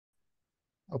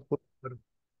of course,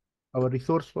 our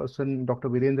resource person, Dr.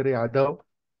 Virendra Yadav,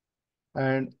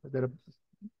 and there are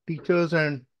teachers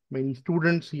and many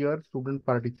students here, student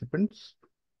participants.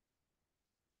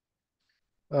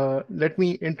 Let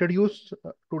me introduce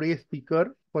today's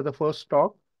speaker for the first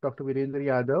talk, Dr. Virendra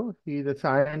Yadav. He is a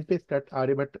scientist at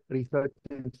IAPT Research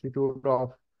Institute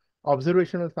of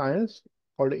Observational Science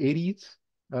called ARIES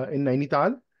in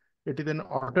Nainital. It is an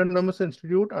autonomous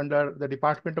institute under the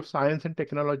Department of Science and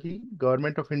Technology,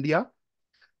 Government of India.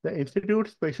 The institute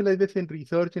specializes in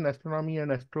research in astronomy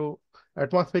and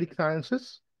atmospheric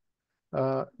sciences.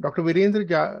 Dr.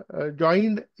 Virendra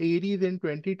joined ARIES in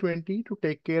 2020 to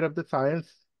take care of the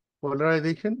science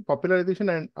popularization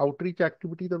and outreach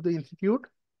activities of the institute.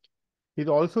 He is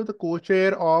also the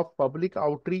co-chair of Public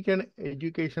Outreach and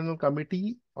Educational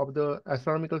Committee of the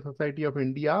Astronomical Society of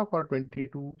India for 22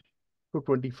 to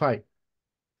 25.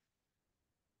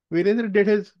 Virendra did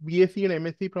his BSc and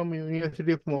MSc from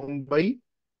University of Mumbai.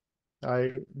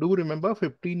 I do remember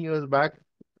 15 years back,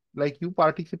 like you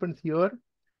participants here,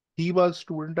 he was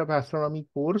student of astronomy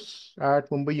course at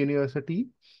Mumbai University,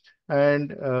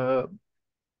 and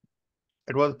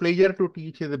it was a pleasure to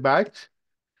teach his batch.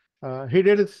 He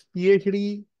did his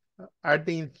PhD at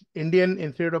the Indian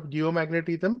Institute of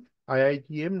Geomagnetism,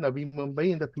 IIGM, Navi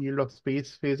Mumbai, in the field of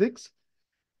space physics.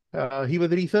 He was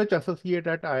research associate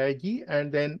at IIG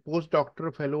and then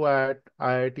postdoctoral fellow at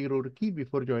IIT Roorkee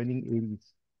before joining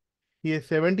ARIES. He has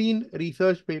 17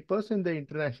 research papers in the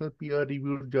international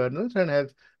peer-reviewed journals and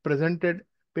has presented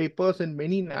papers in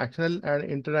many national and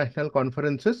international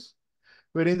conferences.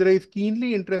 Virendra is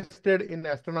keenly interested in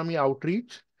astronomy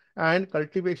outreach and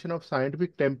cultivation of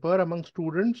scientific temper among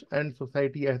students and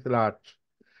society at large.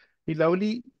 He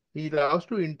lovely he loves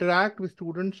to interact with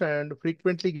students and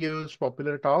frequently gives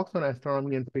popular talks on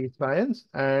astronomy and space science.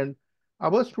 And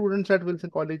our students at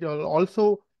Wilson College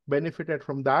also benefited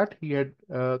from that. He had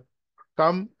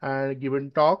come and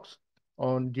given talks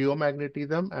on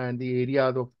geomagnetism and the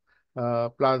areas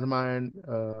of plasma and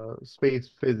space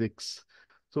physics.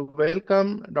 So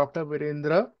welcome, Dr.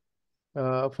 Virendra,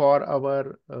 for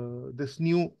our this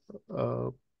new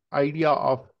idea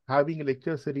of having a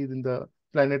lecture series in the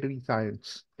planetary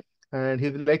science. And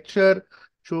his lecture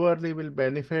surely will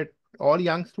benefit all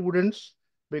young students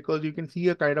because you can see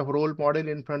a kind of role model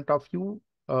in front of you.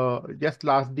 Just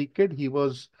last decade, he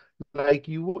was like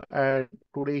you, and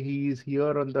today he is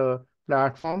here on the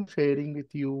platform sharing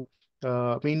with you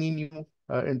many new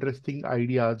interesting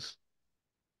ideas.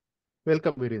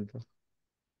 Welcome, Virendra.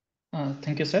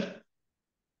 Thank you, sir.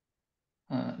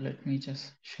 Let me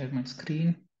just share my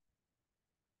screen.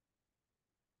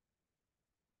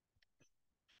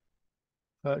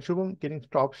 Shubham, can you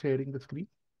stop sharing the screen?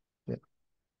 Yeah.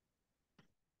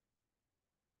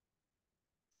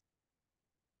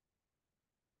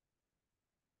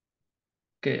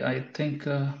 Okay, I think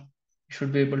you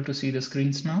should be able to see the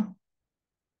screens now.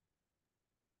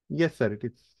 Yes, sir, it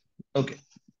is. Okay.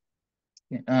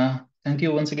 Thank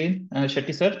you once again,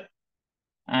 Shetty sir.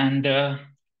 And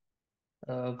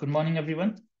good morning,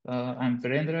 everyone. I'm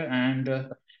Virendra,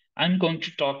 and I'm going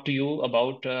to talk to you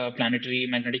about planetary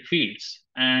magnetic fields.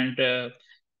 And uh,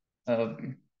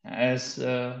 as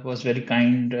was very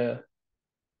kind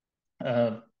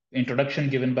uh, introduction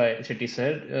given by Shetty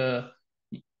sir,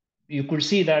 you could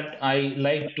see that I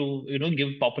like to,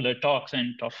 give popular talks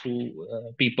and talk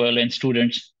to people and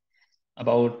students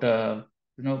about,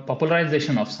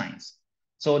 popularization of science.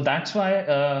 So that's why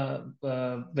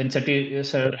when Sati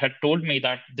sir had told me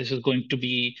that this is going to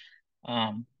be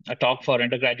a talk for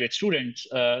undergraduate students,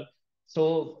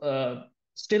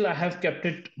 still I have kept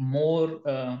it more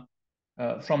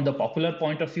from the popular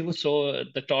point of view. So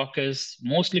the talk is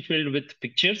mostly filled with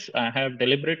pictures. I have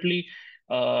deliberately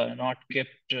not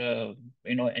kept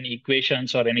any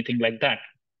equations or anything like that.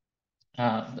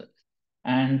 Uh,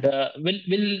 and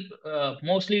we'll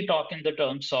mostly talk in the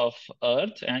terms of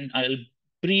Earth, and I'll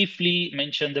briefly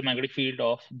mention the magnetic field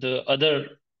of the other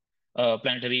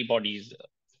planetary bodies.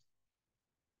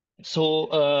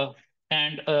 So,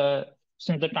 and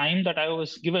since the time that I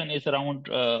was given is around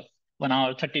 1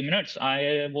 hour 30 minutes,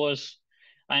 I'm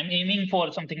aiming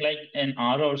for something like an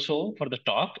hour or so for the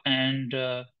talk, and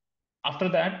after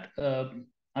that,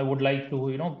 I would like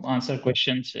to answer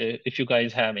questions if you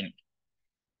guys have any.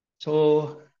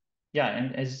 So, yeah,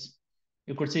 and as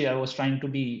you could see, I was trying to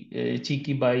be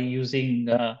cheeky by using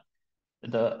the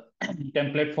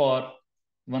template for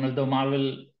one of the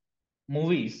Marvel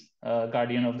movies,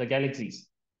 Guardian of the Galaxies.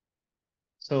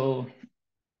 So,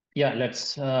 yeah,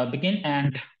 let's begin.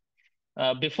 And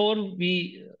before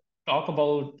we talk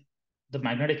about the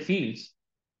magnetic fields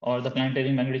or the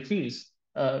planetary magnetic fields,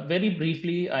 Very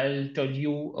briefly, I'll tell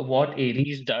you what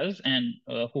Aries does and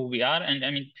who we are. And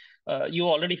I mean, you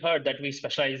already heard that we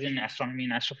specialize in astronomy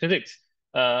and astrophysics.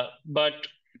 But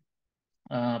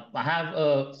I have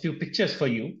a few pictures for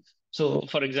you. So,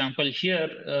 for example,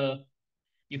 here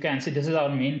you can see this is our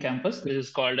main campus. This is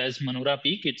called as Manora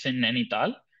Peak. It's in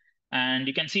Nainital. And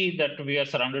you can see that we are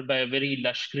surrounded by a very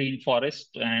lush green forest.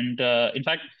 And in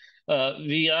fact,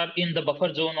 we are in the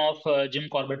buffer zone of Jim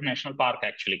Corbett National Park,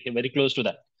 actually, very close to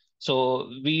that. So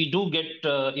we do get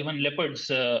even leopards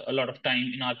a lot of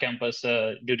time in our campus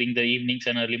during the evenings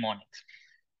and early mornings.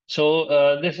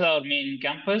 So this is our main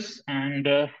campus. And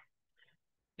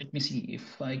let me see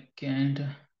if I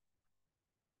can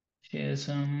share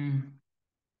some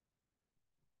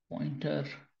pointer.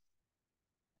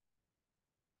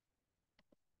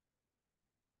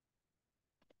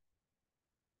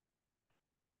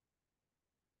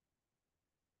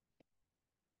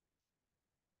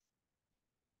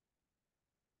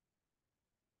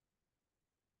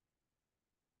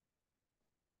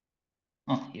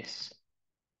 Oh, yes.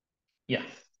 Yeah.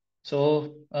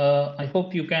 So I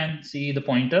hope you can see the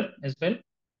pointer as well.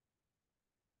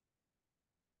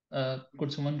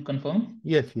 Could someone confirm?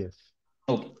 Yes, yes.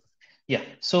 Okay. Yeah.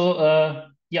 So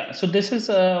so this is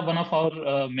one of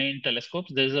our main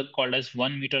telescopes. This is called as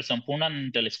 1 meter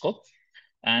Sampurnan telescope,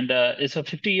 and it's a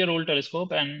 50-year-old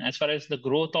telescope. And as far as the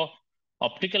growth of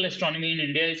optical astronomy in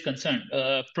India is concerned,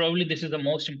 probably this is the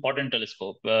most important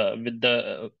telescope with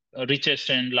the richest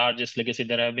and largest legacy.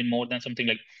 There have been more than something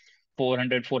like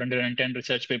 410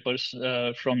 research papers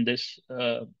from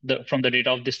the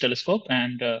data of this telescope,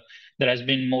 and there has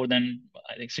been more than,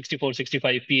 I think, 64,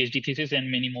 65 PhD theses, and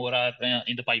many more are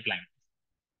in the pipeline.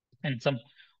 And some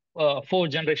four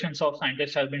generations of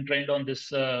scientists have been trained on this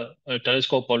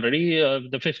telescope already.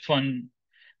 The fifth one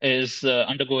is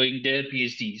undergoing their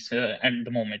PhDs at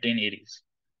the moment in Aries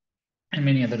and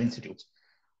many other institutes.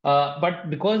 But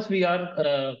because we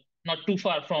are not too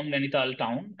far from Nainital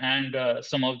town, and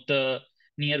some of the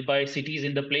nearby cities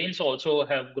in the plains also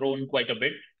have grown quite a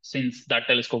bit since that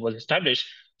telescope was established,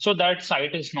 so that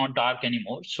site is not dark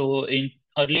anymore. So in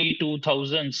early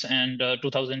 2000s and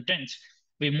 2010s,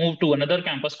 we moved to another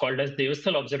campus called as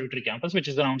Devasthal Observatory Campus, which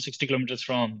is around 60 kilometers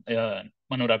from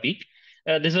Manora Peak.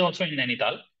 This is also in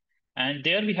Nainital. And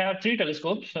there we have three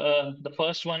telescopes. The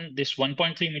first one, this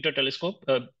 1.3-meter telescope.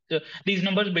 These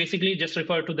numbers basically just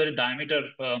refer to the diameter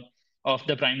of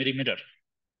the primary mirror.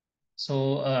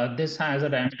 So this has a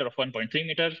diameter of 1.3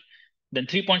 meters. Then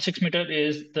 3.6 meter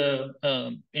is the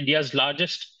India's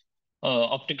largest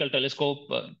optical telescope,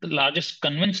 the largest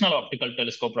conventional optical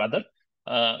telescope rather.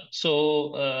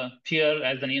 Here,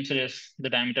 as the name suggests, the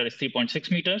diameter is 3.6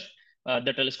 meters.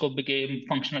 The telescope became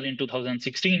functional in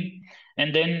 2016.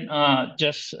 And then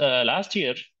just last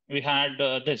year, we had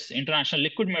this International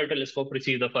Liquid Mirror Telescope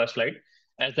receive the first light.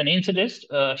 As the name suggests,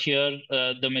 here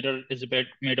the mirror is a bit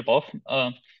made up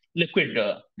of liquid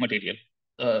material.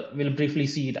 We'll briefly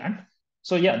see that.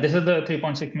 So yeah, this is the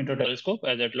 3.6-meter telescope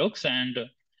as it looks, and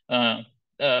uh,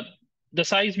 uh, the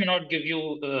size may not give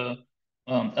you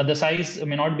the size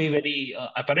may not be very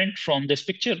apparent from this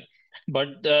picture,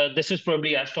 but this is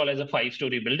probably as tall as a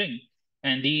five-story building.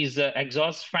 And these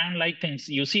exhaust fan-like things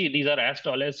you see, these are as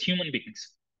tall as human beings.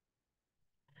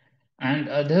 And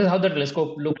this is how the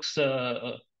telescope looks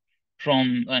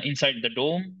from inside the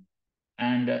dome.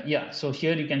 And so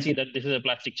here you can see that this is a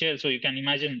plastic chair. So you can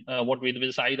imagine what will be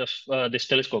the size of this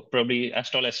telescope, probably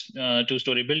as tall as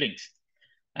two-story buildings.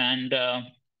 And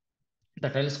the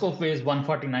telescope weighs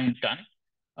 149 ton.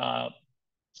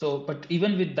 But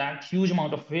even with that huge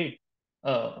amount of weight,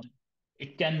 uh,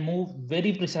 it can move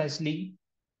very precisely,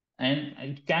 and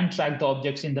it can track the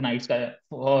objects in the night sky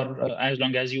for as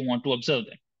long as you want to observe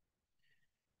them.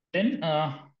 Then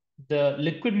the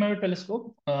Liquid Mirror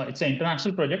Telescope, it's an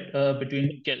international project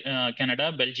between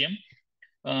Canada, Belgium,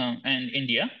 and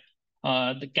India.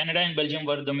 The Canada and Belgium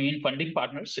were the main funding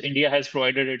partners. India has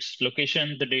provided its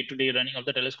location, the day-to-day running of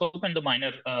the telescope, and the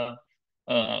minor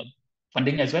uh,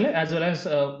 funding as well as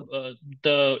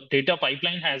the data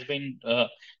pipeline has been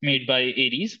made by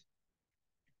Aries.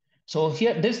 So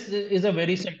here, this is a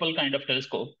very simple kind of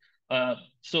telescope.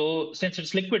 So since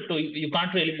it's liquid, so you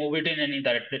can't really move it in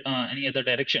any other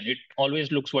direction. It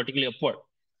always looks vertically upward.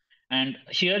 And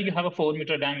here you have a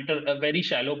 4-meter diameter, a very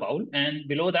shallow bowl, and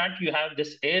below that you have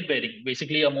this air bearing,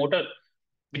 basically a motor,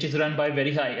 which is run by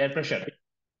very high air pressure.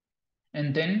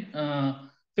 And then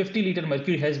 50-liter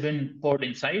mercury has been poured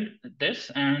inside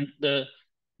this, and the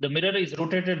mirror is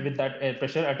rotated with that air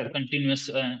pressure at a continuous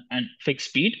and fixed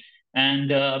speed. And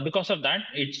because of that,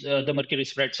 the mercury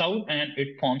spreads out and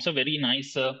it forms a very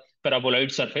nice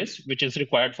paraboloid surface, which is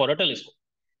required for a telescope.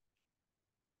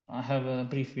 I have a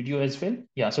brief video as well.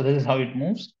 Yeah, so this is how it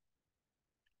moves.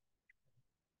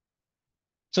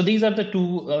 So these are the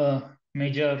two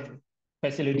major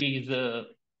facilities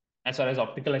as far as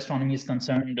optical astronomy is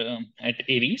concerned at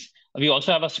Aries. We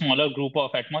also have a smaller group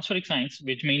of atmospheric science,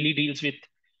 which mainly deals with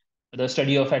the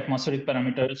study of atmospheric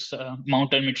parameters,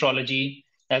 mountain meteorology,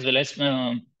 as well as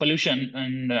pollution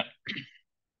in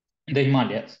the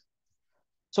Himalayas.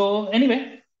 So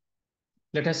anyway,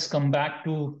 let us come back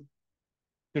to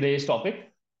today's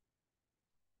topic.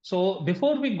 So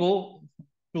before we go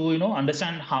to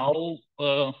understand how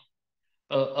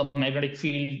a magnetic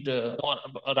field, or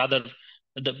rather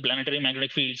the planetary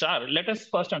magnetic fields are, let us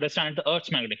first understand the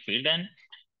Earth's magnetic field. And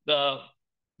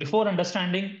before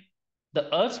understanding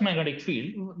the Earth's magnetic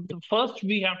field, first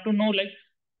we have to know, like,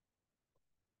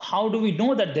 how do we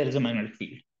know that there is a magnetic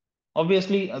field?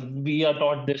 Obviously, we are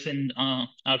taught this in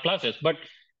our classes, but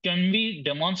can we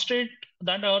demonstrate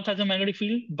that Earth has a magnetic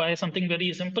field by something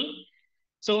very simple?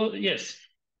 So, yes,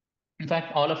 in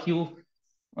fact, all of you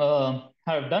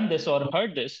have done this or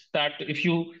heard this, that if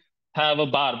you have a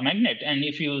bar magnet and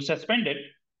if you suspend it,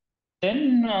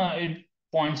 then it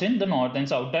points in the north and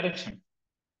south direction.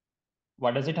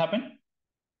 Why does it happen?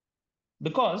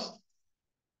 Because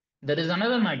there is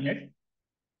another magnet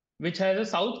which has a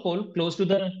south pole close to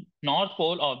the north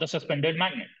pole of the suspended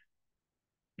magnet.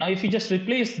 Now, if you just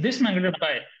replace this magnet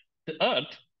by the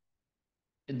Earth,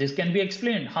 this can be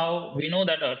explained how we know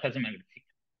that Earth has a magnetic field.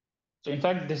 So, in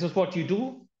fact, this is what you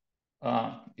do.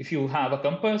 If you have a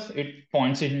compass, it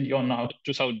points in your north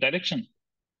to south direction.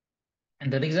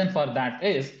 And the reason for that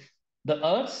is the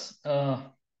Earth's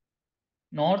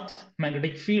north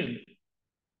magnetic field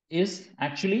is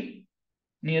actually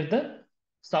near the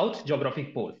south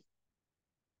geographic pole.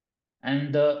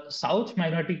 And the south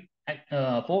magnetic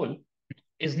pole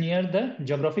is near the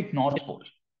geographic north pole.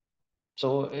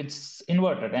 So it's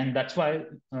inverted, and that's why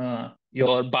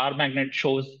your bar magnet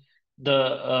shows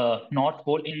the north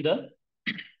pole in the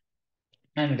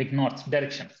magnetic north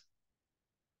direction.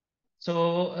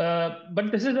 So,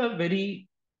 but this is a very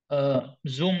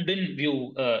zoomed in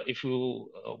view, if you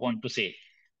want to say.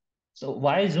 So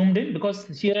why zoomed in? Because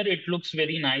here it looks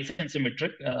very nice and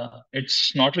symmetric.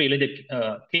 It's not really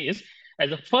the case.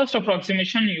 As a first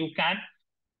approximation, you can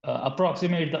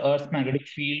approximate the Earth's magnetic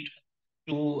field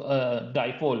to a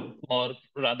dipole, or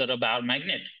rather a bar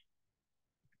magnet.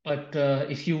 But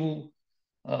if you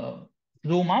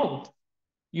zoom out,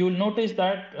 you will notice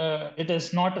that it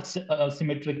is not a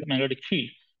symmetric magnetic field.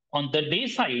 On the day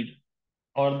side,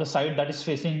 or the side that is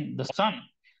facing the sun,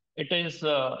 it is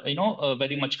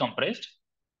very much compressed,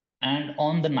 and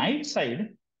on the night side,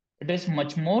 it is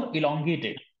much more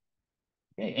elongated.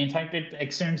 Okay? In fact, it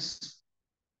extends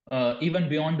even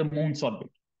beyond the moon's orbit.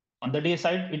 On the day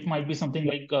side, it might be something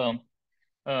like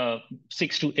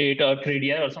 6 to 8 Earth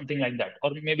radii or something like that,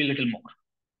 or maybe a little more.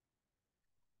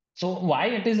 So why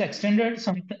it is extended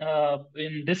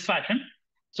in this fashion?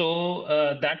 So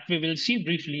that we will see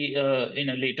briefly in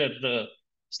a later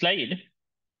slide.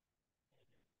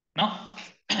 Now,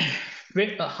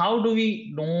 how do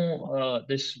we know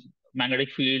this magnetic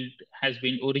field has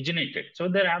been originated? So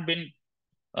there have been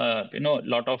a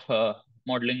lot of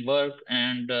modeling work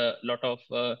and a lot of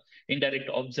indirect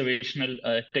observational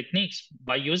techniques,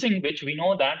 by using which we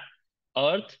know that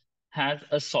Earth has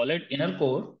a solid inner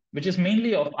core, which is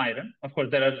mainly of iron. Of course,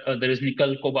 there is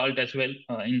nickel, cobalt as well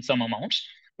in some amounts,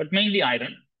 but mainly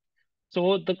iron.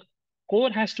 So the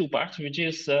core has two parts, which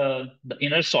is the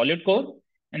inner solid core,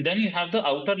 and then you have the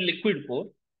outer liquid core,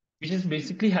 which is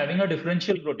basically having a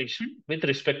differential rotation with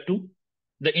respect to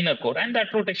the inner core, and that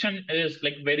rotation is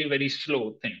like very very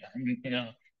slow thing. I mean,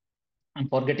 I'm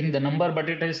forgetting the number, but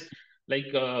it is like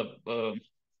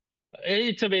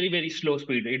it's a very very slow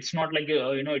speed. It's not like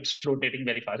it's rotating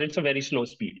very fast. It's a very slow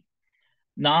speed.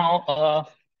 Now,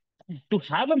 to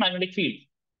have a magnetic field,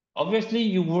 obviously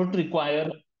you would require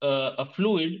a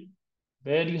fluid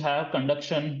where you have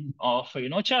conduction of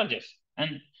charges.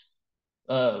 And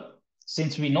uh,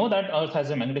 since we know that Earth has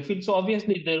a magnetic field, so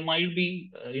obviously there might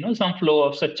be some flow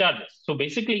of such charges. So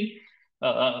basically,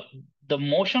 uh, the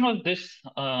motion of this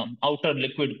outer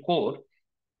liquid core,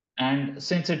 and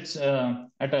since it's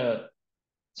at a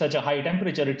such a high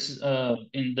temperature, it's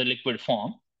in the liquid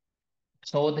form.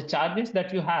 So the charges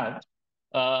that you have,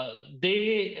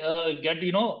 they get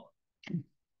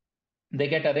they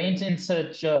get arranged in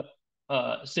such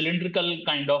cylindrical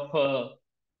kind of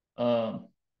uh,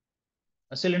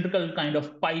 cylindrical kind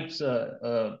of pipes,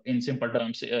 in simple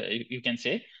terms, you can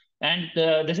say. And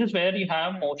this is where you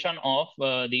have motion of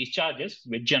these charges,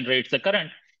 which generates the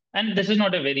current. And this is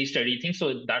not a very steady thing,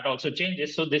 so that also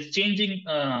changes. So this changing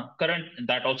current,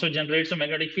 that also generates a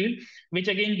magnetic field, which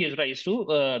again gives rise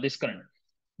to this current.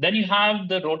 Then you have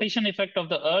the rotation effect of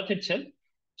the earth itself.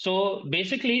 So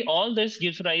basically all this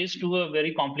gives rise to a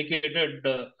very complicated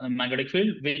magnetic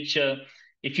field, which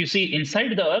if you see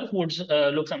inside the earth would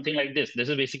look something like this. This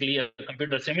is basically a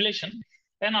computer simulation.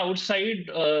 And outside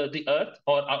the earth,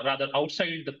 or rather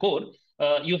outside the core,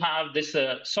 you have this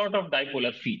sort of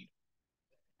dipolar field.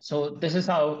 So this is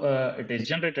how it is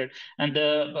generated, and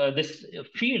the this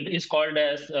field is called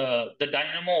as the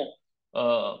dynamo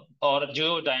or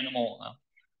geodynamo.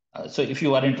 So if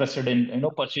you are interested in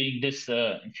pursuing this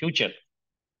in future.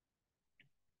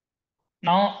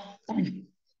 Now,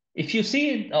 if you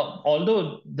see,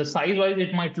 although the size-wise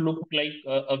it might look like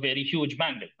a very huge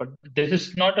magnet, but this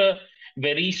is not a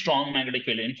very strong magnetic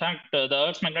field. In fact, the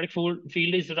Earth's magnetic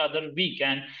field is rather weak,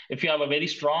 and if you have a very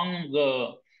strong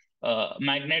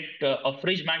magnet, a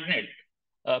fridge magnet,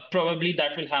 probably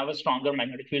that will have a stronger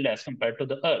magnetic field as compared to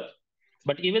the Earth.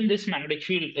 But even this magnetic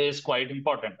field is quite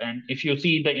important, and if you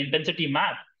see the intensity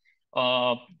map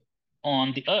uh,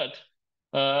 on the Earth,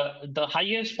 the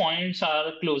highest points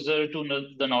are closer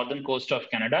to the northern coast of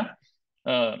Canada,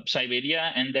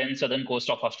 Siberia, and then southern coast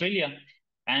of Australia.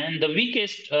 And the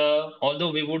weakest,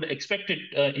 although we would expect it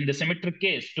in the symmetric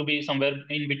case to be somewhere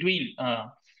in between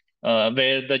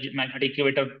where the magnetic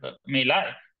equator may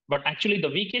lie, but actually the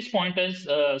weakest point is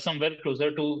somewhere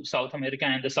closer to South America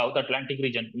and the South Atlantic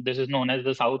region. This is known as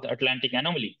the South Atlantic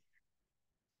anomaly.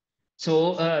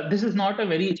 So this is not a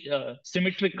very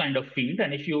symmetric kind of field,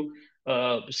 and if you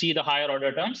see the higher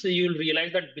order terms, you'll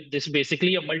realize that this is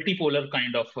basically a multipolar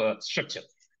kind of structure.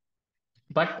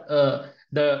 But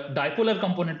the dipolar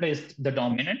component is the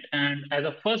dominant, and as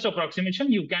a first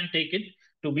approximation, you can take it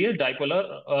to be a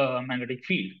dipolar magnetic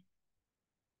field.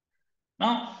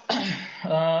 Now,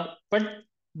 but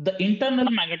the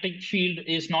internal magnetic field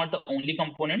is not the only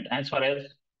component as far as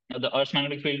the Earth's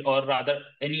magnetic field, or rather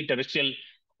any terrestrial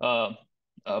uh,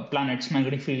 planet's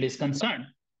magnetic field is concerned.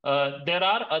 There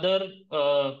are other,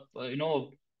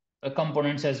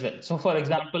 components as well. So, for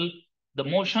example, the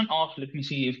motion of, let me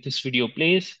see if this video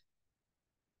plays.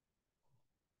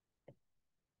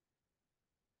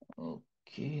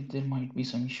 Okay, there might be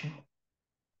some issue.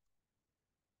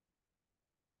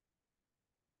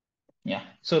 Yeah.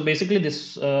 So basically,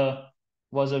 this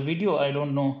was a video. I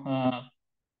don't know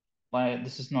why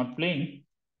this is not playing.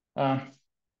 Uh,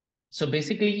 so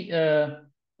basically,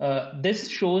 this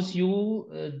shows you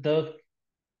the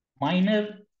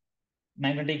minor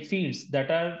magnetic fields that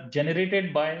are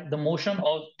generated by the motion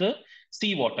of the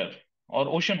seawater or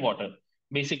ocean water.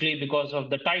 Basically, because of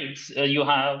the tides, you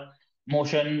have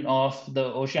motion of the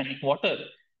oceanic water,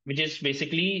 which is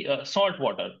basically salt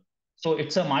water. So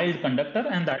it's a mild conductor,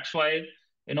 and that's why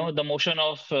the motion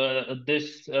of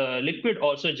this liquid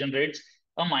also generates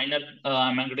a minor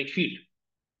magnetic field.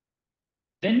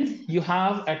 Then you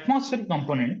have atmospheric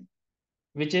component,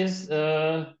 which is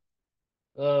uh,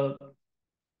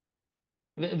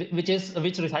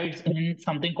 which resides in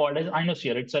something called as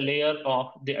ionosphere. It's a layer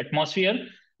of the atmosphere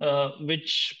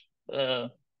which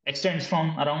extends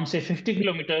from around say 50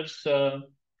 kilometers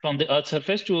from the Earth's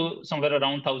surface to somewhere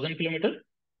around 1,000 kilometers.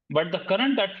 But the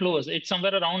current that flows, it's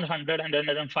somewhere around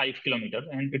 105 kilometers,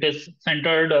 and it is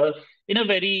centered in a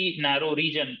very narrow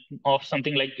region of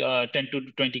something like 10 to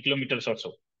 20 kilometers or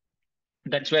so.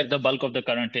 That's where the bulk of the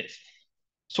current is.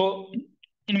 So,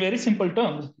 in very simple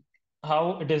terms,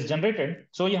 how it is generated.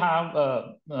 So you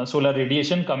have solar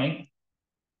radiation coming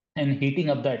and heating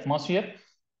up the atmosphere,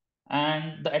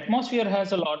 and the atmosphere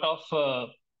has a lot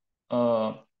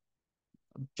of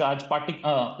charge partic.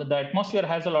 The atmosphere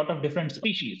has a lot of different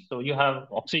species. So you have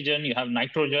oxygen, you have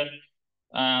nitrogen,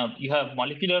 you have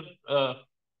molecular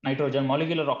nitrogen,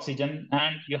 molecular oxygen,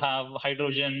 and you have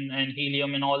hydrogen and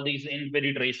helium, and all these in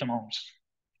very trace amounts.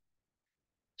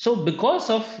 So because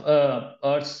of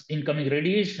Earth's incoming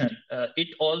radiation, it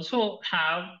also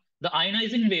have the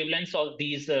ionizing wavelengths of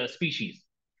these species.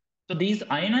 So these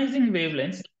ionizing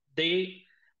wavelengths, they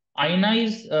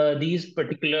ionize these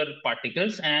particular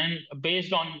particles, and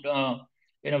based on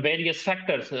various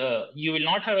factors, you will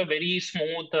not have a very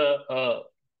smooth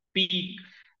peak,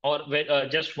 or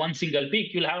just one single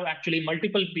peak. You'll have actually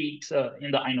multiple peaks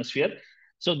in the ionosphere.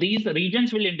 So these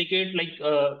regions will indicate like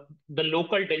the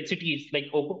local densities, like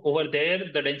over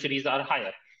there, the densities are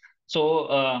higher.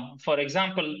 So, for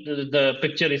example, the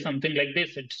picture is something like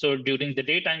this. So during the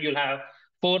daytime, you'll have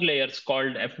four layers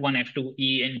called F1, F2,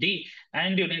 E, and D.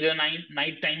 And during the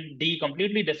nighttime, D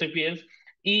completely disappears.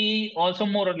 E also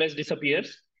more or less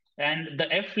disappears. And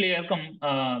the F layer,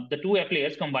 the two F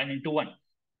layers combine into one.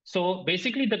 So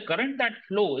basically, the current that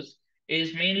flows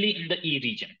is mainly in the E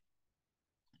region.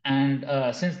 And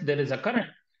since there is a current,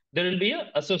 there will be an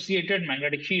associated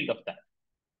magnetic field of that.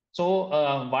 So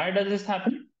why does this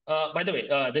happen? By the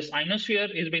way, this ionosphere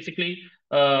is basically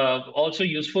also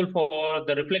useful for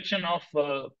the reflection of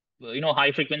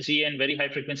high frequency and very high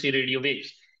frequency radio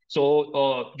waves.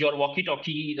 So your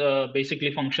walkie-talkie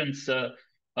basically functions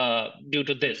due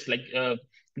to this, like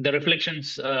the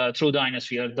reflections through the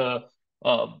ionosphere. The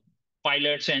uh,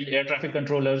 pilots and air traffic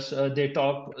controllers they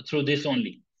talk through this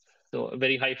only. So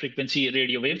very high frequency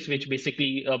radio waves, which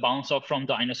basically bounce off from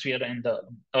the ionosphere and the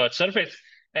Earth's surface,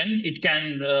 and it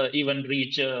can even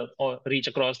reach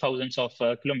across thousands of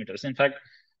kilometers. In fact,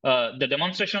 the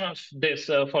demonstration of this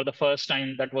for the first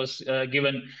time that was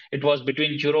given, it was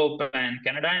between Europe and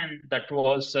Canada, and that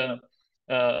was the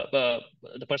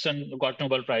person who got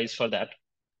Nobel Prize for that.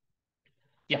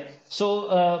 Yeah.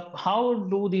 So how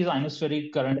do these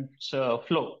ionospheric currents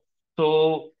flow?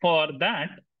 So for that,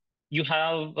 you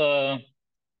have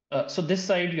so this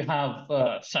side you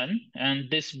have sun, and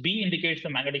this B indicates the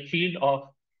magnetic field of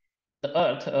the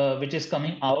Earth, which is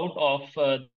coming out of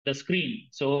the screen.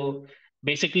 So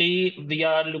basically, we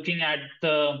are looking at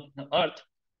the Earth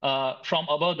from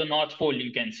above the North Pole,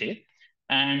 you can say.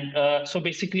 And so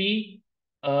basically,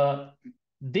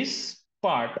 this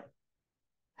part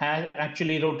has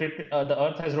actually rotated, the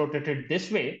Earth has rotated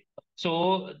this way.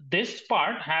 So this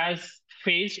part has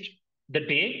faced the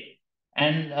day,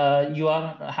 and you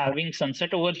are having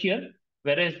sunset over here.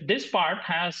 Whereas this part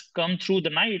has come through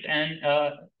the night, and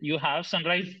you have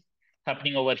sunrise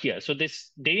happening over here. So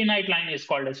this day-night line is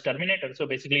called as terminator. So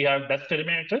basically, you have dusk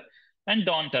terminator and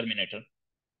dawn terminator.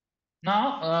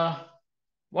 Now,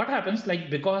 what happens?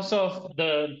 Like because of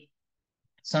the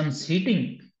sun's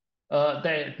heating,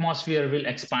 the atmosphere will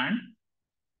expand,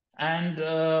 and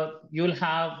you'll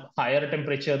have higher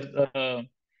temperature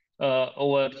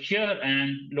over here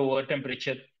and lower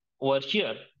temperature over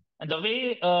here. And the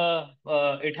way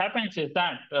it happens is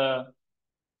that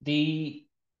the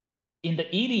in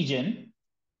the E region,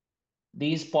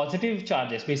 these positive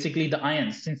charges, basically the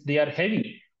ions, since they are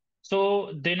heavy,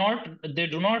 so they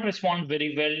do not respond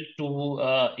very well to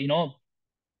uh,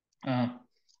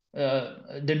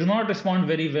 they do not respond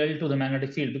very well to the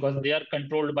magnetic field because they are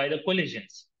controlled by the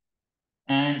collisions.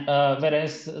 And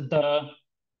whereas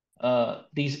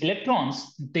these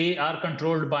electrons, they are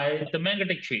controlled by the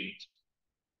magnetic field.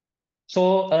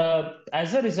 So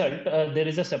as a result, there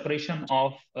is a separation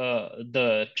of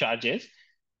the charges,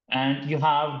 and you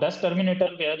have dust terminator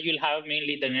where you'll have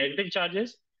mainly the negative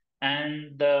charges,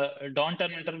 and the dawn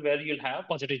terminator where you'll have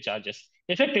positive charges.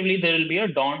 Effectively, there will be a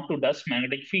dawn to dust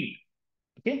magnetic field.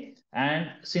 Okay, and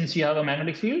since you have a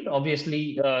magnetic field,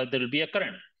 obviously there will be a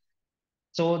current.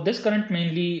 So this current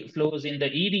mainly flows in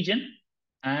the E region,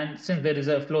 and since there is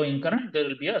a flowing current, there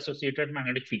will be an associated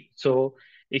magnetic field. So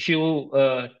if you,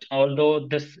 although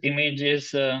this image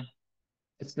is,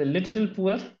 it's a little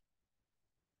poor.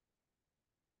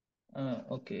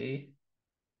 Okay.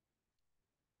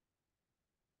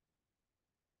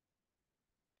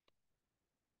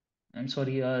 I'm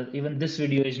sorry, even this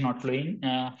video is not playing.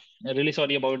 I'm really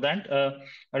sorry about that.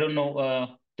 I don't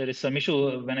know, there is some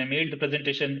issue. When I made the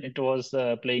presentation, it was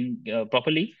playing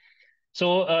properly.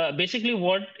 So basically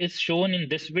what is shown in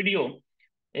this video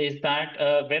is that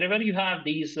wherever you have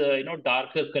these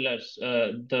darker colors,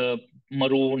 the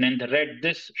maroon and the red,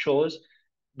 this shows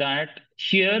that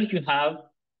here you have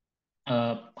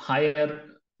higher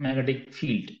magnetic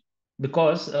field,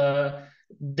 because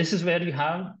this is where you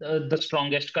have the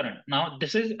strongest current. Now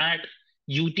this is at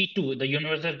UT2, the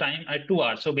universal time, at 2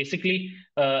 hours. So basically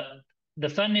the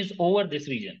sun is over this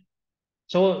region.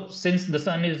 So since the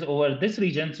sun is over this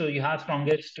region, so you have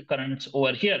strongest currents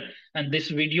over here. And this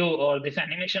video or this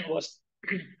animation was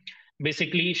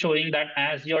basically showing that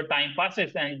as your time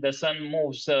passes and the sun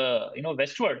moves,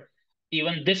 westward,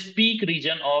 even this peak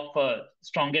region of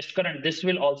strongest current, this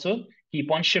will also keep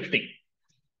on shifting.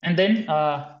 And then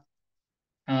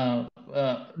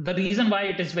the reason why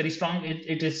it is very strong,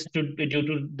 it is due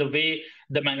to the way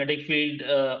the magnetic field,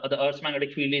 the Earth's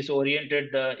magnetic field is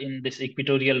oriented in this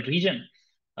equatorial region,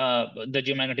 the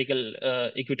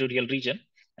geomagnetical equatorial region.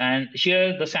 And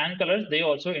here the sand colors, they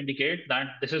also indicate that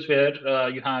this is where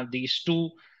you have these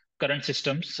two current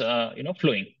systems,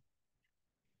 flowing.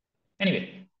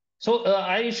 Anyway, so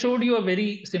I showed you a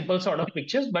very simple sort of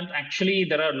pictures, but actually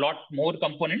there are a lot more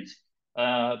components,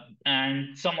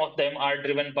 and some of them are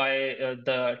driven by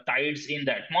the tides in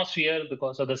the atmosphere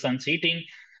because of the sun's heating.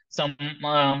 Some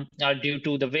are due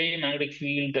to the way magnetic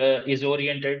field is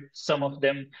oriented. Some of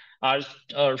them are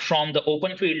from the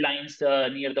open field lines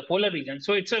near the polar region.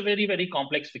 So it's a very, very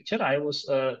complex picture. I was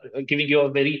giving you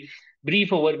a very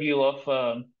brief overview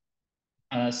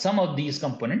of some of these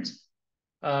components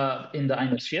in the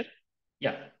ionosphere.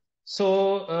 Yeah.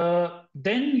 So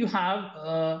then you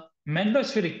have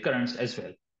magnetospheric currents as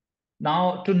well.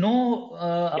 Now, to know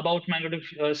about magnetic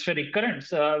spheric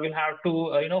currents, we'll have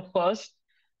to, first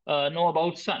know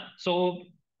about sun. So,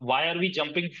 why are we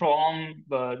jumping from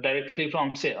directly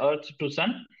from, say, Earth to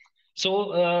sun?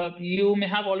 So, you may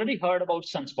have already heard about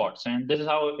sunspots, and this is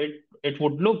how it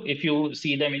would look if you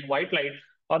see them in white light,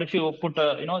 or if you put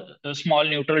a small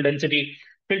neutral density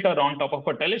filter on top of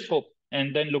a telescope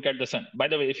and then look at the sun. By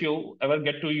the way, if you ever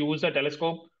get to use a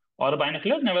telescope or a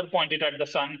binocular, never point it at the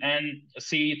sun and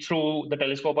see through the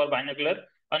telescope or binocular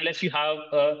unless you have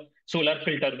a solar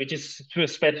filter, which is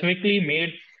specifically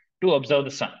made to observe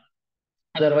the sun.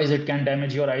 Otherwise, it can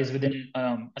damage your eyes within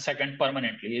a second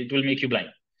permanently. It will make you blind.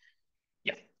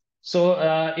 Yeah.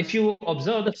 So if you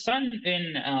observe the sun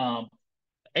in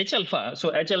H alpha,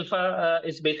 so H alpha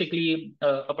is basically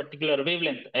a particular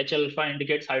wavelength. H alpha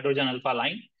indicates hydrogen alpha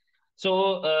line.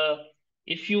 So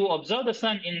if you observe the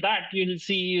sun in that, you'll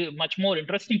see much more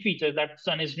interesting features. That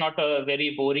sun is not a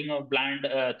very boring or bland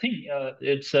thing.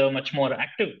 It's much more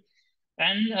active.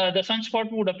 And the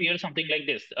sunspot would appear something like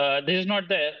this. This is not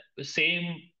the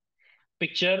same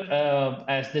picture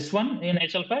as this one in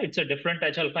H alpha. It's a different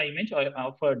H alpha image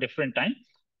of a different time.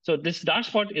 So this dark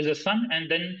spot is a sun, and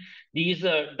then these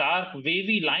dark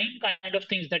wavy line kind of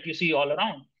things that you see all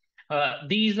around.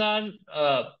 These are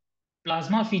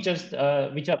plasma features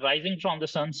which are rising from the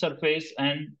sun's surface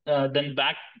and then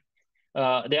back.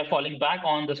 They are falling back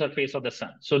on the surface of the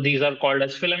sun. So these are called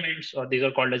as filaments, or these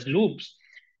are called as loops.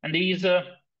 And these uh,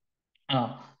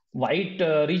 white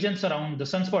regions around the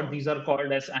sunspot, these are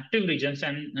called as active regions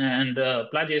and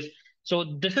plages.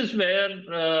 So this is where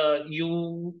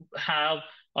you have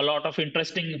a lot of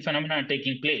interesting phenomena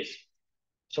taking place.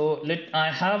 So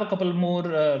I have a couple more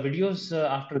videos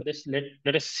after this.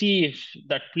 Let us see if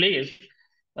that plays.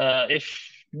 If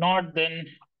not, then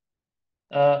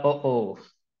oh oh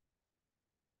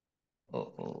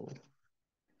oh oh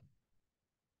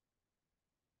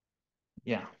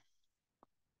yeah.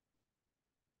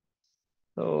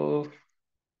 So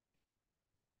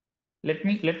let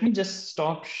me just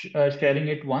stop sharing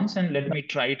it once and let me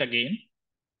try it again.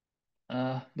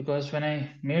 Because when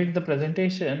I made the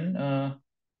presentation,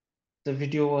 the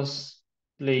video was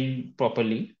playing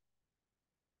properly.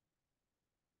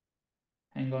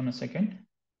 Hang on a second.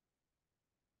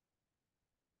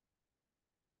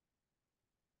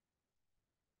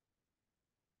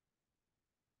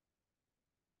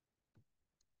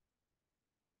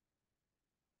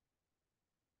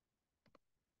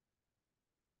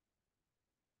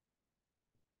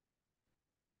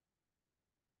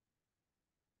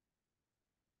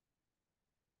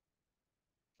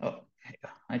 Oh,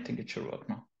 yeah, I think it should work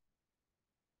now.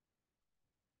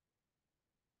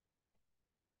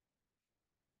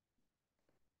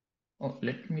 Oh,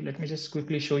 let me just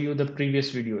quickly show you the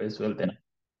previous video as well then.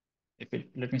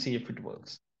 Let me see if it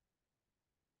works.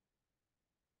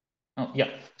 Oh,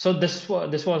 yeah. So this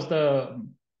was the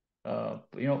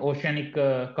oceanic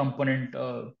component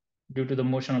due to the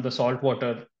motion of the salt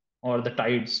water or the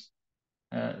tides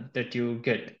that you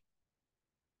get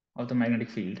of the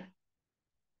magnetic field.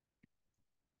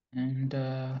 And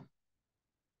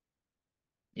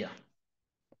yeah.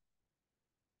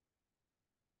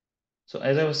 So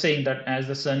as I was saying, that as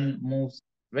the sun moves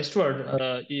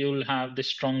westward, you'll have the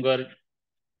stronger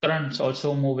currents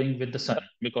also moving with the sun,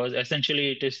 because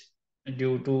essentially it is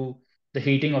due to the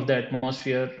heating of the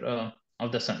atmosphere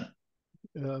of the sun.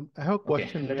 I have a Okay,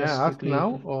 question. let May us I ask quickly.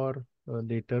 now or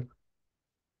later?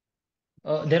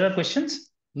 There are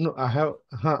questions. No, I have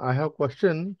a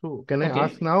question. So can I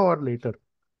ask Okay. now or later?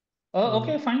 Uh,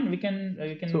 Okay, fine. We can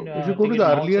so if you go take to it the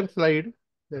now earlier also. slide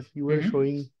that you were Hmm.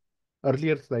 showing,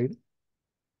 earlier slide,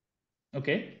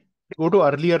 Okay. go to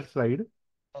earlier slide.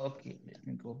 Okay. Let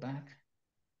me go back.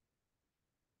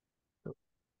 So,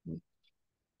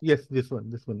 yes, this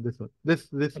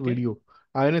Okay. video,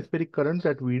 ionospheric currents,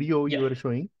 that video you Yeah. were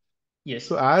showing. So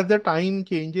Yes. as the time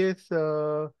changes,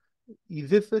 is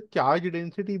this a charge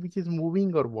density which is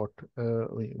moving or what?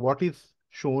 What is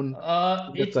shown in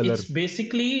the It's color?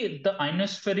 basically the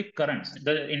ionospheric currents,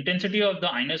 the intensity of the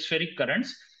ionospheric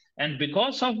currents, and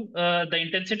because of the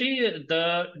intensity,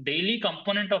 the daily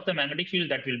component of the magnetic field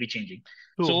that will be changing.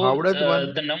 So So how does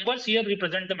one? the numbers here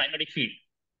represent the magnetic field,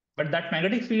 but that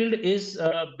magnetic field is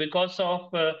because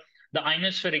of the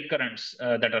ionospheric currents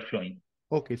that are flowing.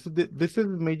 Okay, so this is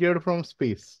measured from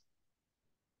space.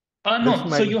 This No, so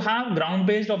mag you have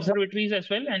ground-based observatories as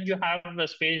well, and you have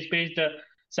space-based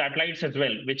satellites as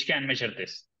well, which can measure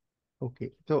this.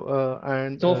 Okay, so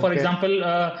and So, for can example,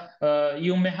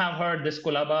 you may have heard this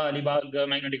Kolaba Alibag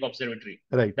Magnetic Observatory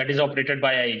right. that is operated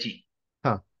by IAG.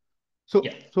 Huh. So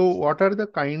Yeah. what are the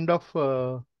kind of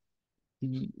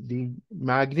the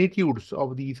magnitudes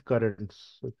of these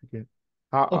currents, if you can,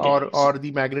 Okay. or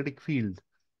the magnetic field,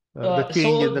 the Uh,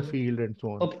 change in the so field and so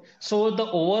on. Okay, so the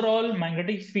overall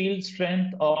magnetic field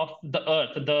strength of the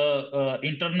Earth, the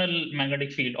internal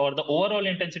magnetic field, or the overall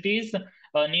intensities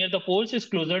near the poles is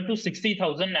closer to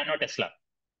 60,000 nanotesla.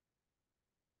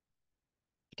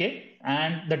 Okay,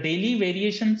 and the daily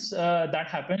variations that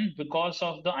happen because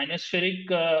of the ionospheric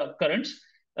currents,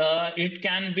 it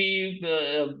can be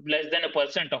less than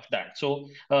 1% of that. So,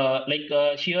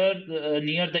 here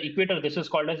near the equator, this is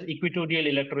called as equatorial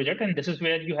electrojet, and this is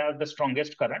where you have the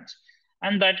strongest currents,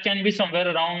 and that can be somewhere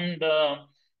around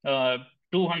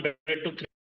 200 to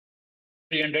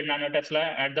 300 nanotesla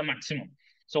at the maximum.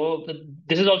 So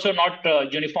this is also not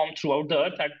uniform throughout the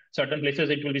Earth. At certain places,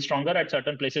 it will be stronger. At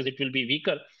certain places, it will be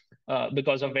weaker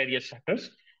because of various factors.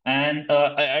 And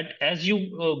as you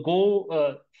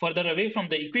go further away from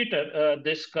the equator,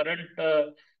 this current,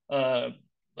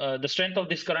 the strength of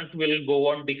this current will go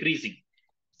on decreasing.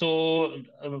 So,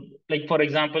 like for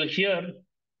example, here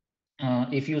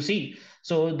if you see.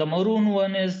 So the maroon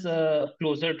one is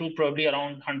closer to probably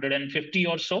around 150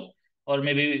 or so, or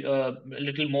maybe a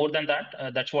little more than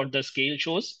that. That's what the scale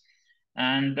shows.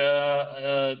 And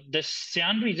this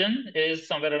cyan region is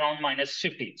somewhere around minus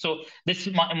 50. So this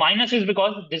minus is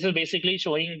because this is basically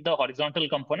showing the horizontal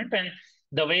component, and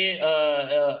the way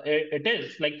it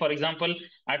is, like for example,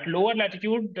 at lower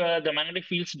latitude, the magnetic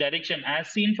field's direction as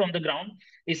seen from the ground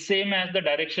is same as the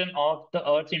direction of the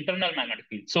Earth's internal magnetic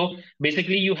field. So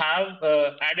basically, you have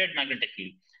added magnetic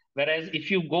field. Whereas if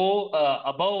you go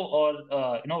above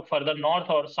or further north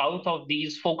or south of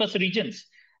these focus regions,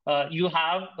 you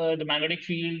have the magnetic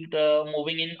field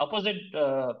moving in opposite,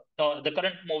 the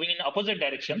current moving in opposite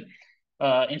direction.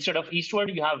 Instead of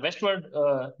eastward, you have westward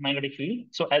magnetic field.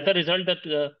 So as a result,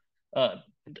 that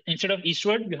instead of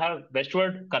eastward, you have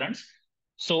westward currents.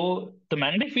 So the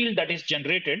magnetic field that is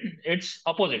generated, it's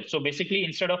opposite. So basically,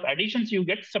 instead of additions, you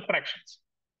get subtractions,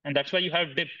 and that's why you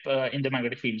have dip in the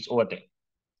magnetic fields over there.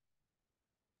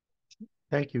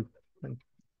 Thank you. Thank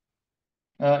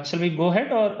Shall we go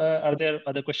ahead, or are there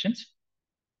other questions?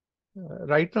 you.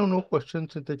 Right now, no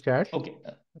questions in the chat. Okay,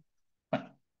 fine.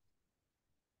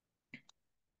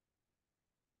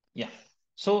 Yeah.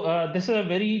 So this is a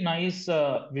very nice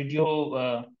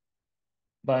video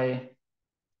by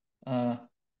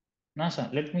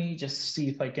NASA. Let me just see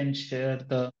if I can share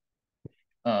the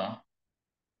uh,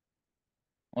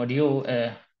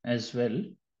 audio as well.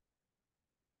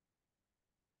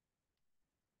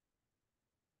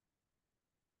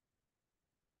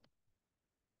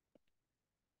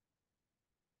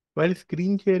 While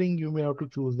screen sharing, you may have to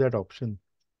choose that option.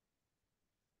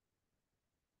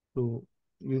 So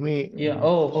you may Yeah.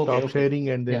 Oh, okay, stop okay. sharing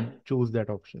and Yeah. then choose that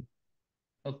option.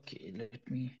 Okay. Let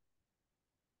me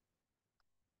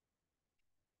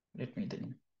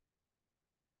then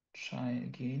try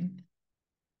again.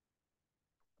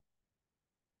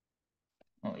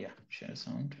 Oh yeah, share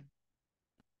sound.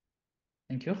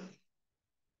 Thank you.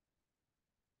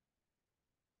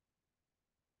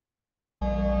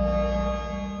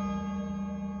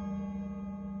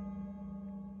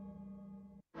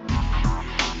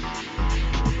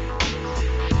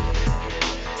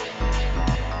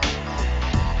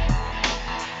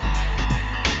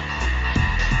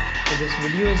 So this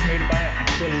video is made by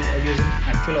using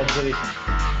actual observation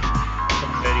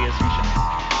from various missions.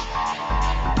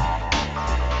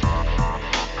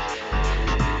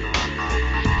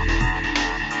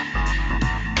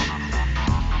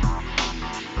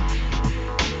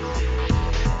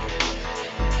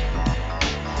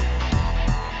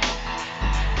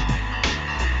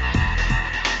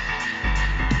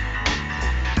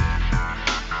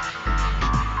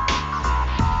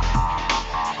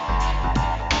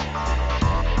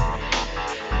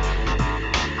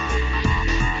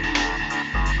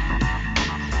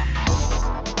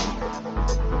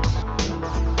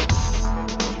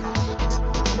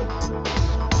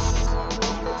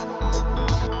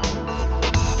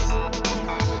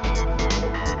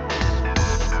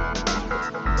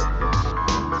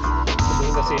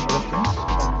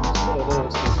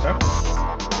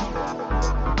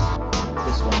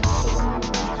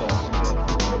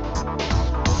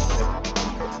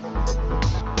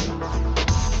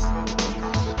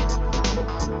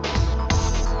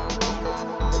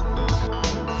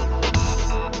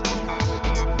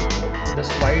 This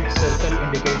white circle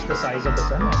indicates the size of the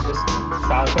sun, and this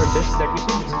darker disk that you see,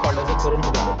 this is called as a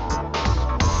coronogram.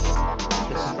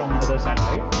 This is from another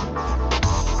satellite.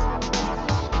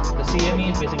 The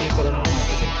CME is basically coronal mass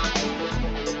ejection.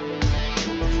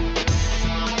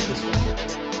 This one.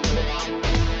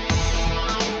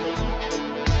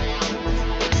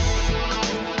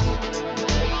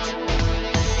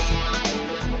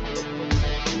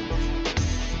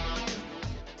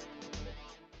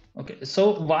 Okay,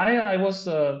 so why I was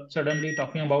suddenly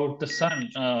talking about the sun,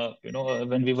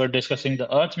 when we were discussing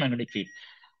the Earth's magnetic field,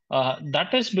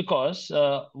 that is because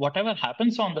whatever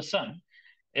happens on the sun,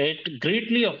 it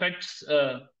greatly affects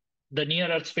the near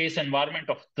Earth space environment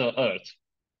of the Earth,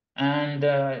 and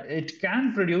it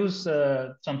can produce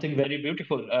something very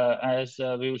beautiful, as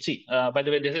we will see. By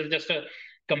the way, this is just a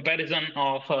comparison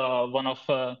of one of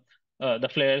the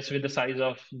flares with the size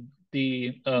of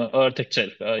the Earth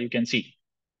itself. You can see.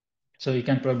 So you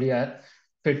can probably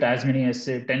fit as many as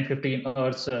say 10, 15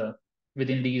 Earths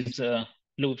within these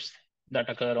loops that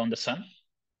occur on the sun.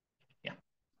 Yeah.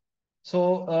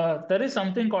 So there is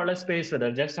something called a space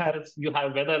weather. Just as you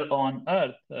have weather on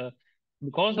Earth,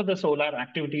 because of the solar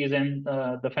activities and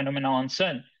the phenomena on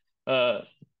sun, the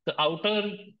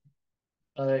outer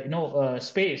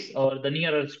space or the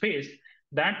nearer space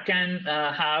that can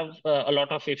have a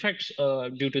lot of effects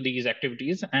due to these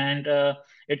activities, and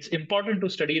it's important to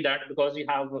study that because you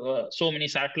have so many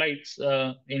satellites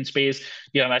in space,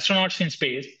 you have astronauts in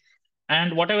space,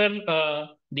 and whatever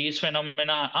these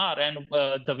phenomena are and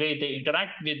the way they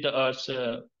interact with the Earth's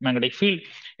magnetic field,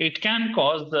 it can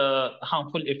cause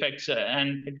harmful effects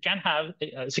and it can have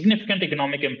a significant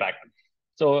economic impact.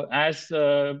 So as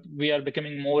we are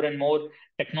becoming more and more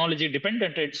technology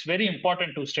dependent, it's very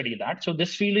important to study that. So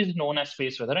this field is known as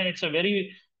space weather, and it's a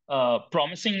very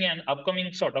promising and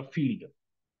upcoming sort of field.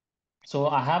 So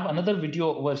I have another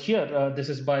video over here. This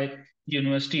is by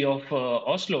University of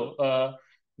Oslo,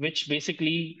 which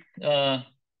basically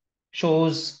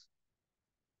shows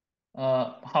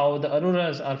how the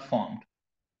auroras are formed.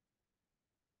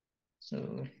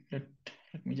 So let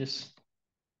me just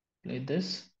play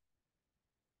this.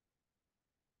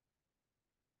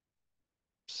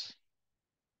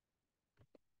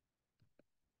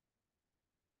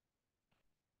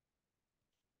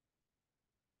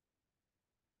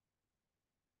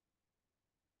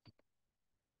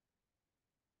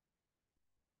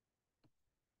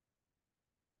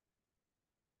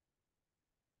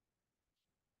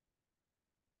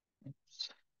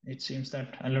 It seems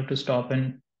that I'll have to stop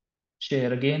and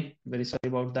share again. Very sorry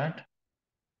about that,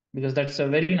 because that's a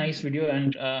very nice video,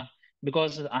 and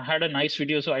because I had a nice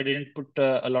video, so I didn't put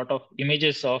a lot of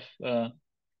images of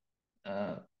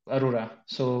aurora.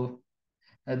 So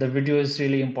the video is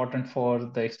really important for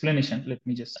the explanation. Let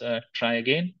me just try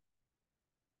again.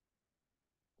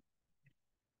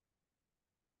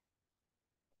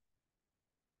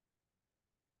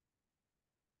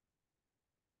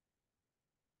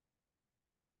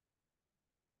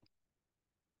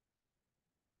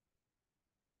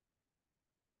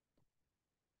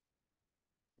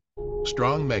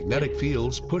 Strong magnetic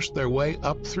fields push their way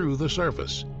up through the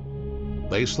surface.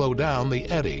 They slow down the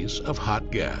eddies of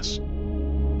hot gas.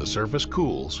 The surface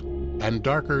cools, and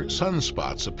darker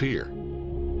sunspots appear.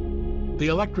 The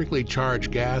electrically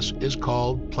charged gas is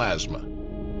called plasma.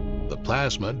 The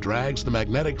plasma drags the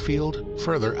magnetic field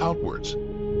further outwards.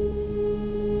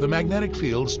 The magnetic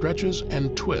field stretches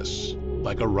and twists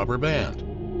like a rubber band,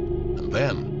 and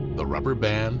then the rubber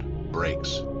band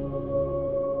breaks.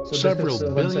 So Several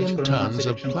billion tons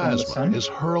of plasma is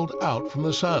hurled out from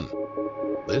the sun.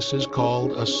 This is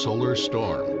called a solar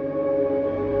storm.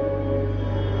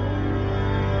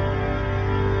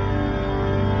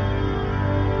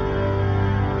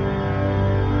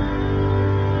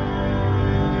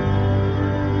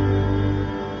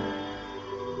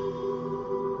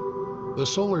 The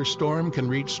solar storm can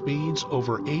reach speeds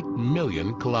over 8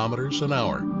 million kilometers an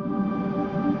hour.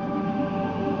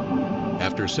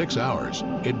 After 6 hours,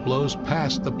 it blows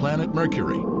past the planet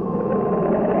Mercury.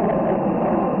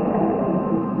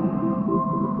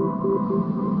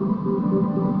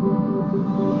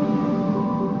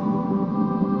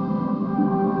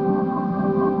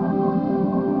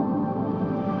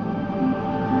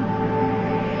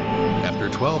 After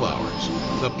 12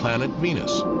 hours, the planet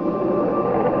Venus.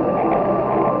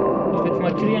 With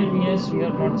Mercury and Venus, we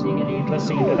are not seeing any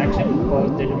interesting interaction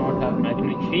because they do not have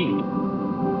magnetic field.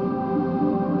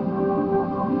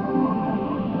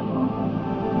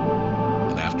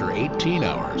 And after 18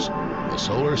 hours, the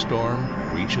solar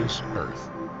storm reaches Earth.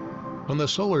 When the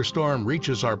solar storm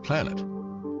reaches our planet,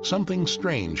 something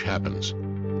strange happens.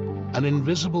 An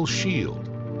invisible shield,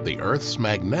 The Earth's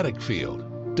magnetic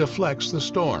field deflects the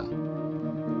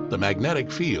storm. The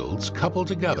magnetic fields couple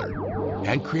together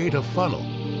and create a funnel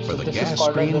for the gas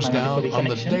streams down on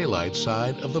the daylight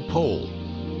side of the pole.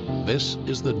 This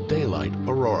is the daylight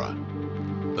aurora.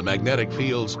 The magnetic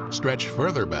fields stretch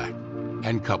further back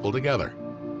and couple together.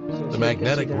 The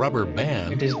magnetic rubber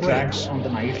band breaks, and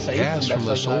gas from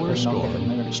the solar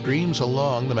storm streams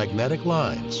along the magnetic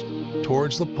lines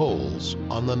towards the poles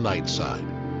on the night side.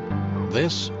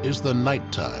 This is the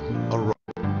nighttime aurora.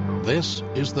 This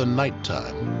is the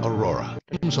nighttime aurora.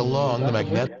 Streams along the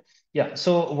magnetic. Yeah,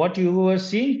 so what you were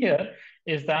seeing here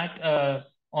is that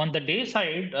on the day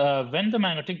side, when the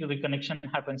magnetic reconnection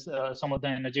happens, some of the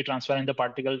energy transfer and the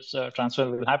particles transfer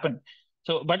will happen.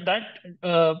 So, but that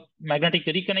magnetic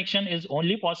reconnection is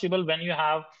only possible when you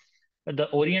have the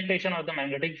orientation of the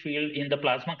magnetic field in the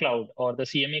plasma cloud or the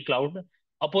CME cloud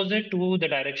opposite to the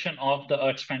direction of the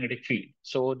Earth's magnetic field.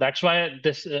 So that's why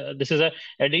this is an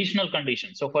additional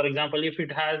condition. So, for example, if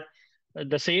it has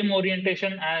the same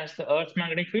orientation as the Earth's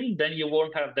magnetic field, then you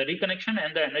won't have the reconnection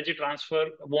and the energy transfer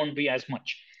won't be as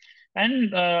much.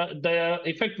 And the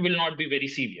effect will not be very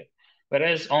severe.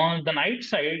 Whereas on the night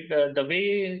side, the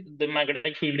way the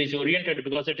magnetic field is oriented,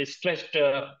 because it is stretched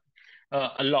a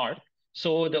lot,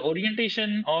 so the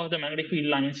orientation of the magnetic field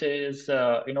lines is,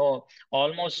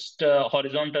 almost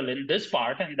horizontal in this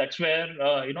part, and that's where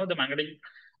the magnetic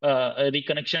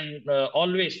reconnection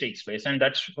always takes place, and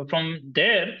that's from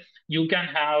there you can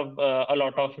have a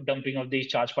lot of dumping of these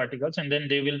charged particles, and then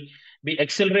they will be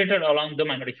accelerated along the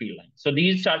magnetic field line. So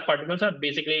these charged particles are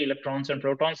basically electrons and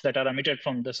protons that are emitted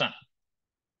from the sun.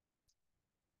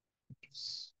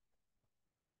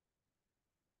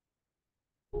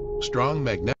 Strong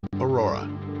magnetic aurora.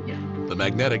 The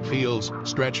magnetic fields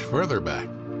stretch further back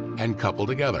and couple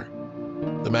together.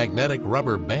 The magnetic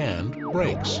rubber band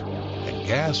breaks, and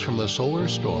gas from the solar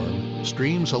storm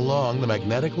streams along the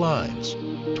magnetic lines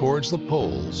towards the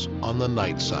poles on the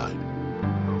night side.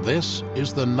 This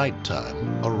is the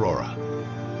nighttime aurora.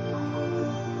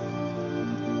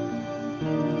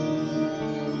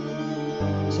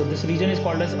 So this region is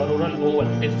called as auroral oval.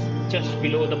 It is just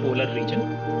below the polar region,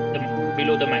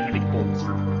 below the magnetic poles.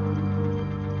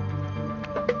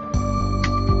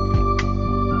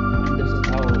 And this is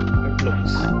how it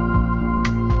looks.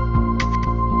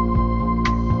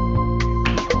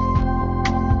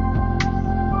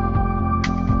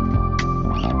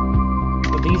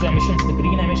 So these emissions, the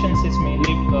green emissions, is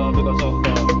mainly because of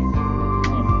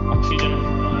oxygen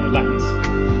lines.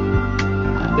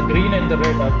 The green and the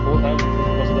red both are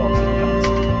because of the oxygen lines.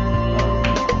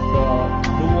 The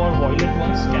blue or violet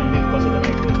ones can be because of the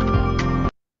nitrogen.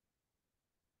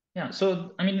 Yeah,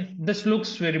 so I mean, this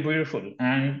looks very beautiful,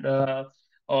 and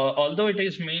although it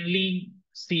is mainly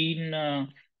seen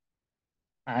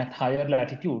at higher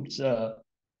latitudes,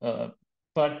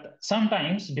 but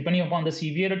sometimes, depending upon the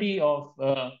severity of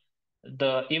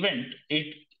the event,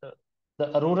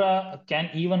 the aurora can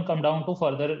even come down to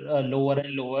further lower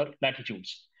and lower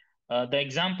latitudes. The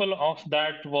example of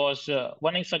that was,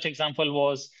 one such example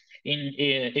was in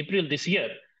April this year,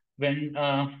 when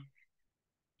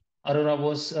aurora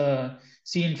was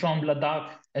seen from Ladakh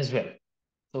as well.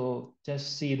 So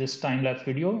just see this time-lapse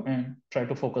video and try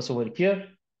to focus over here.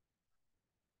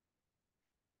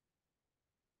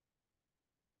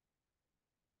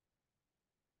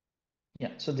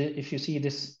 Yeah, so if you see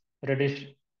this reddish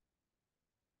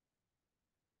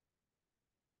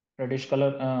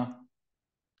color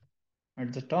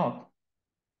at the top.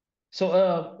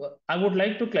 So I would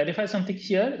like to clarify something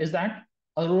here, is that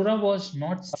aurora was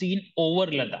not seen over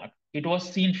Ladakh. It was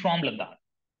seen from Ladakh.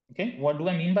 Okay, what do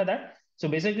I mean by that? So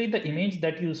basically the image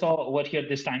that you saw over here,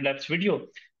 this time-lapse video,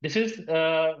 this is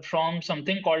from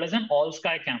something called as an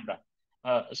all-sky camera.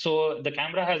 So the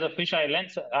camera has a fisheye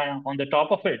lens on the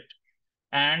top of it,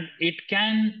 and it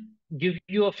can give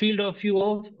you a field of view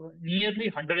of nearly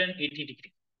 180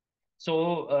 degrees.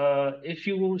 So if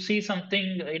you see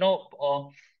something,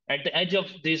 at the edge of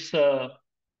this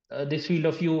this field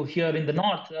of view here in the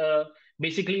north,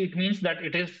 basically it means that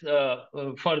it is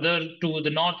further to the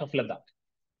north of Ladakh.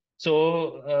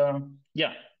 So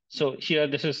yeah, so here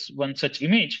this is one such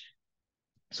image.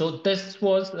 So this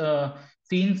was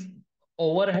seen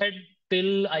overhead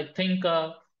till I think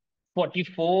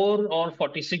 44 or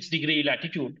 46 degree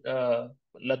latitude.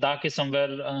 Ladakh is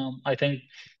somewhere, I think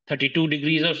 32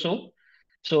 degrees or so.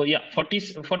 So yeah,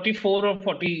 44 or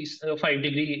 45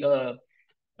 degree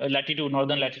latitude,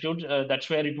 northern latitude, that's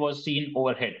where it was seen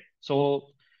overhead. So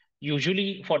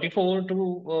usually 44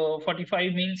 to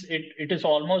 45 means it is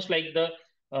almost like the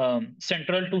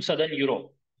central to southern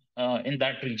Europe. In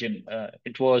that region,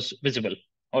 it was visible,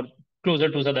 or closer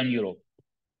to southern Europe.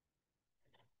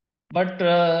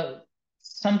 But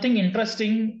something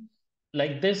interesting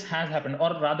like this has happened,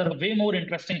 or rather, way more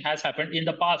interesting has happened in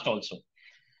the past also.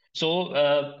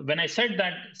 So when I said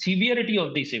that severity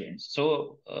of these events,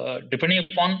 so depending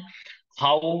upon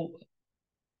how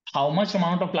much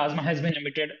amount of plasma has been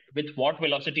emitted, with what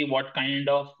velocity, what kind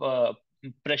of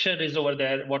pressure is over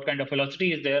there, what kind of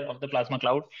velocity is there of the plasma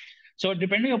cloud. So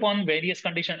depending upon various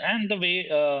conditions and the way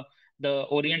the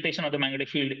orientation of the magnetic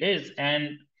field is,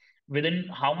 and within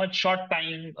how much short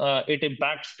time it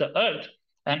impacts the Earth,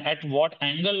 and at what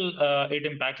angle it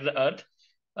impacts the Earth,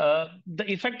 the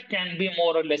effect can be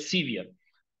more or less severe.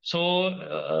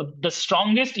 So the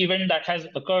strongest event that has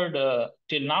occurred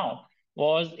till now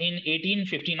was in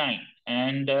 1859,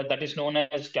 and that is known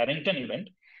as Carrington event.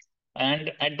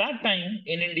 And at that time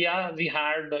in India, we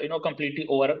had completely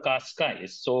overcast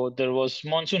skies, so there was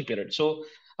monsoon period. So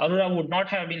aurora would not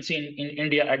have been seen in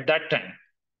India at that time.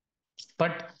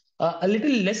 But a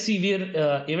little less severe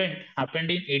event happened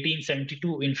in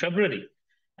 1872 in February,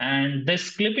 and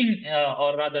this clipping,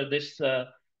 or rather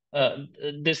uh,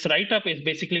 this write-up, is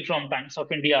basically from Times of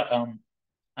India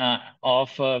of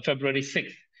February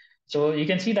 6th. So you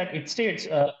can see that it states,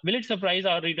 will it surprise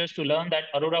our readers to learn that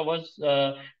aurora was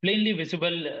plainly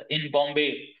visible in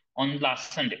Bombay on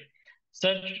last Sunday?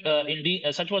 Such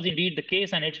was indeed the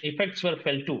case, and its effects were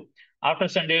felt too. After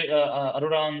Sunday,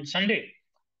 aurora on Sunday,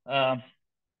 uh,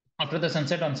 after the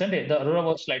sunset on Sunday, the aurora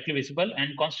was slightly visible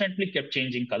and constantly kept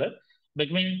changing color,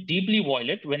 becoming deeply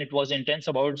violet when it was intense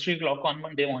about 3 o'clock on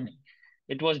Monday morning.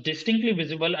 It was distinctly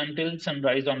visible until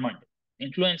sunrise on Monday.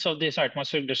 Influence of this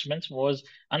atmospheric disturbance was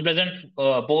unpleasant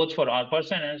both for our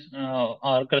person and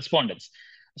our correspondents.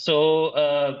 So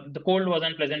the cold was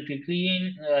unpleasantly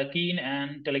keen,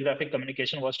 and telegraphic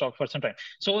communication was stopped for some time.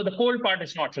 So the cold part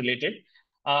is not related,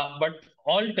 but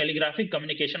all telegraphic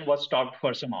communication was stopped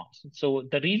for some hours. So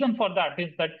the reason for that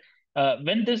is that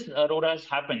when this auroras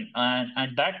happen, and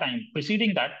at that time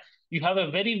preceding that, you have a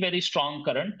very, very strong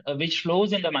current which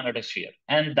flows in the magnetosphere,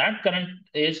 and that current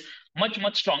is much,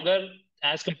 much stronger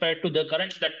as compared to the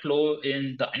currents that flow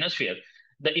in the ionosphere.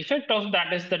 The effect of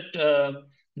that is that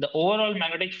the overall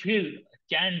magnetic field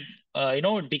can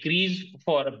decrease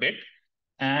for a bit,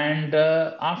 and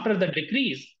after the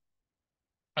decrease,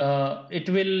 it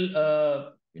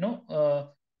will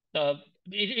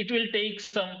it will take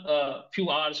some few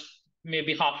hours,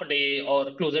 maybe half a day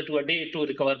or closer to a day, to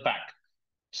recover back.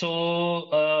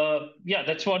 So yeah,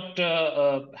 that's what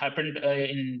happened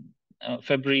in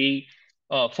February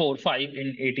 4 5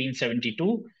 in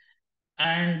 1872,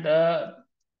 and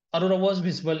aurora was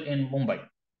visible in Mumbai.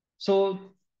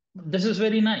 So this is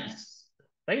very nice,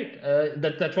 right?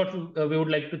 That's what we would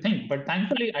like to think. But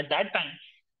thankfully, at that time,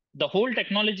 the whole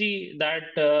technology that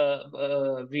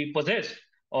we possessed,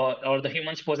 or the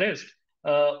humans possessed,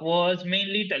 was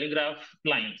mainly telegraph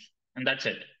lines, and that's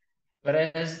it.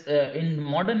 Whereas in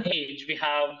modern age, we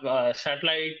have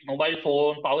satellite, mobile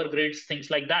phone, power grids, things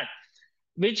like that,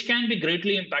 which can be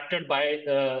greatly impacted by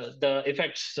the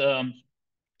effects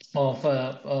of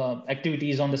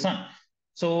activities on the sun.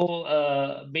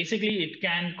 So basically, it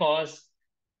can cause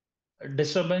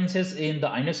disturbances in the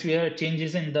ionosphere,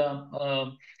 changes in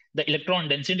the electron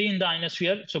density in the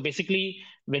ionosphere. So basically,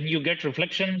 when you get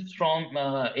reflections from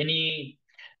any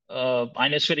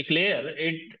ionospheric layer,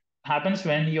 it happens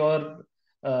when your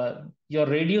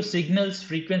radio signal's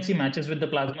frequency matches with the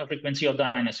plasma frequency of the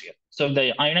ionosphere. So if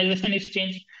the ionization is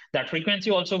changed, that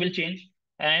frequency also will change.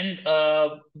 And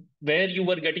where you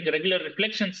were getting regular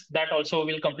reflections, that also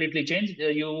will completely change.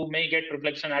 You may get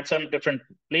reflection at some different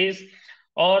place,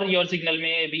 or your signal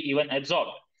may be even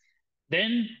absorbed.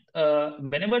 Then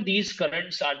whenever these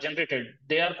currents are generated,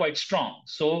 they are quite strong,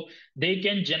 so they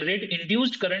can generate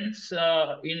induced currents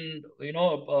in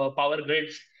power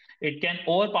grids. It can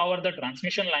overpower the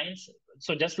transmission lines.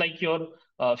 So just like your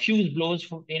fuse blows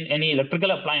in any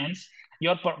electrical appliance,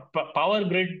 your power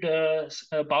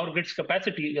grid's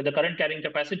capacity, the current carrying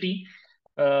capacity,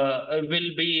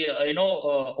 will be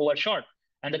overshot,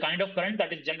 and the kind of current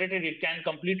that is generated, it can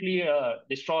completely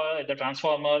destroy the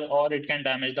transformer, or it can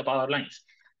damage the power lines.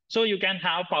 So you can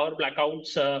have power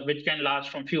blackouts which can last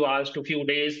from few hours to few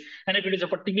days. And if it is a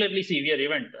particularly severe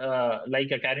event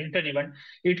like a Carrington event,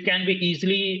 it can be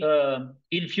easily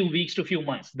in few weeks to few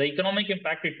months. The economic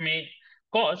impact it may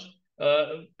cause,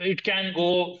 it can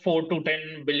go $4 to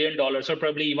 $10 billion, or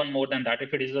probably even more than that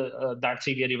if it is that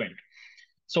severe event.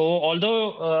 So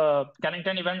although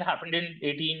Carrington event happened in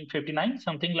 1859,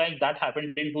 something like that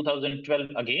happened in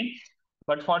 2012 again.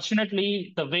 But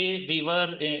fortunately, the way we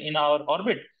were in our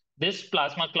orbit, this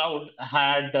plasma cloud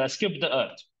had skipped the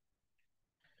Earth.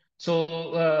 So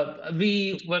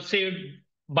we were saved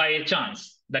by a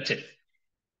chance. That's it.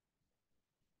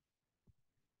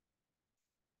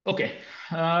 Okay.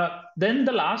 Then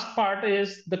the last part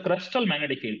is the crustal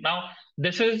magnetic field. Now,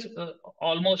 this is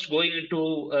almost going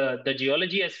into the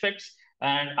geology aspects,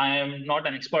 and I am not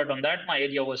an expert on that. My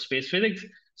area was space physics.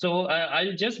 So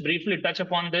I'll just briefly touch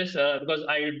upon this because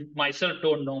I myself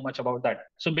don't know much about that.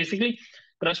 So basically,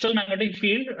 crustal magnetic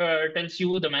field tells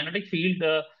you the magnetic field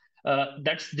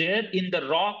that's there in the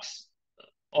rocks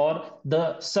or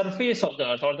the surface of the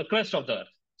earth or the crust of the earth.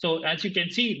 So as you can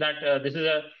see that this is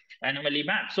a anomaly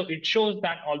map. So it shows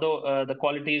that although the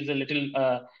quality is a little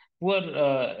poor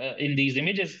in these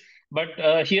images, but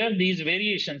here these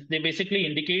variations, they basically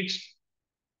indicate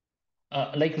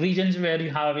like regions where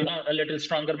you have a little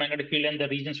stronger magnetic field and the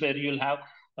regions where you'll have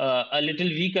a little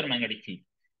weaker magnetic field.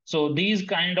 So these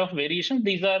kind of variations,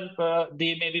 these are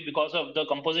they may be because of the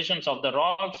compositions of the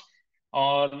rocks,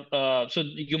 or so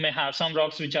you may have some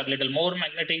rocks which are a little more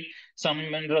magnetic, some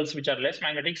minerals which are less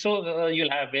magnetic. So you'll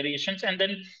have variations, and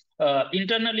then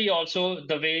internally also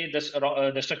the way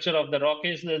the structure of the rock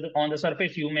is on the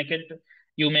surface, you may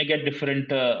get different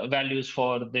values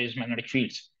for these magnetic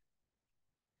fields.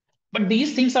 But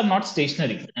these things are not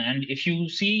stationary. And if you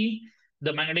see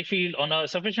the magnetic field on a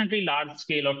sufficiently large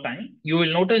scale of time, you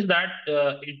will notice that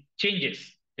it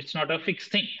changes. It's not a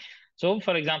fixed thing. So,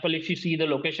 for example, if you see the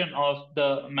location of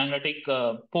the magnetic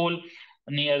pole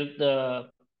near the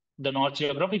North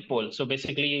Geographic Pole, so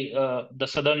basically the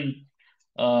southern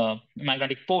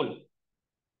magnetic pole.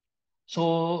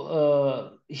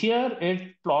 So here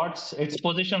it plots its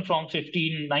position from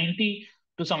 1590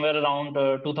 to somewhere around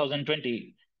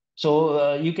 2020.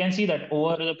 So you can see that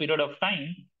over the period of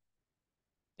time,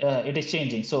 it is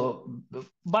changing. So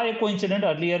by a coincidence,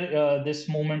 earlier this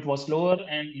movement was slower,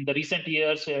 and in the recent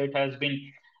years it has been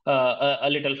a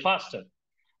little faster.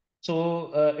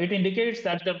 So it indicates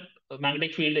that the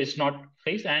magnetic field is not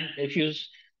fixed, and if you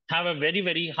have a very,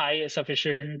 very high,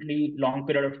 sufficiently long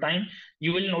period of time,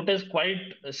 you will notice quite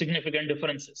significant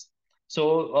differences.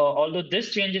 So although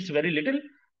this changes very little,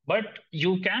 but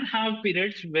you can have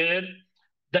periods where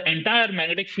the entire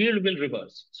magnetic field will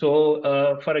reverse.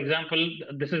 So, for example,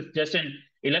 this is just an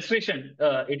illustration.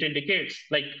 It indicates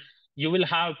like you will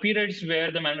have periods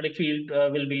where the magnetic field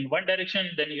will be in one direction,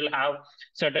 then you'll have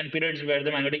certain periods where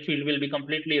the magnetic field will be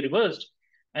completely reversed,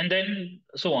 and then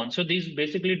so on. So these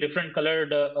basically different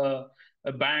colored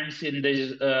bands in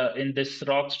this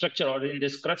rock structure or in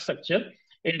this crust structure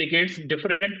indicates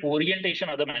different orientation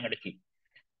of the magnetic field.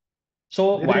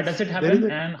 So why does it happen,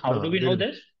 and how do we know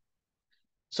this?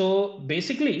 So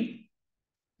basically,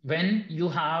 when you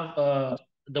have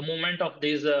the movement of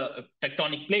these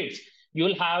tectonic plates, you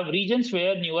will have regions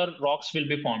where newer rocks will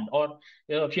be formed. Or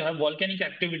if you have volcanic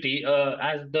activity,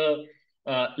 as the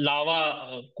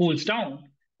lava cools down,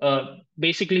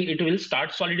 basically it will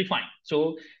start solidifying.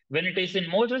 So when it is in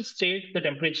molten state, the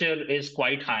temperature is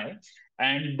quite high,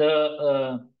 and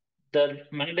the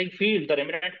magnetic field, the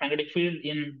remnant magnetic field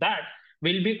in that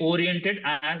will be oriented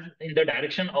as in the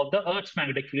direction of the Earth's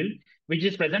magnetic field, which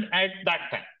is present at that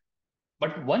time.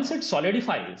 But once it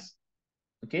solidifies,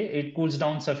 okay, it cools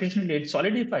down sufficiently, it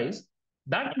solidifies,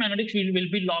 that magnetic field will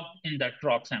be locked in that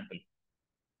rock sample.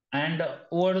 And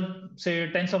over, say,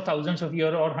 tens of thousands of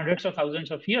years or hundreds of thousands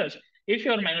of years, if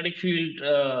your magnetic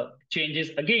field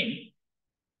changes again,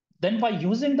 then by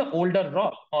using the older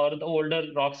rock or the older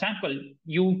rock sample,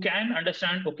 you can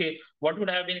understand, okay, what would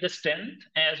have been the strength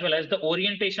as well as the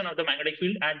orientation of the magnetic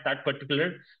field at that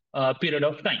particular period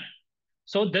of time.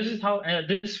 So this is how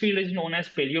this field is known as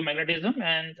paleomagnetism,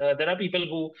 and there are people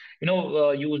who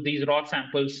use these rock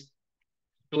samples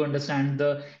to understand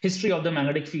the history of the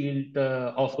magnetic field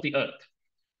of the Earth.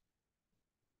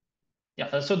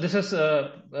 Yeah, so this is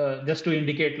just to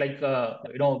indicate like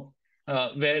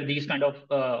where these kind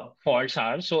of faults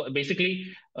are. So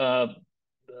basically,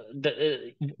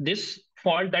 this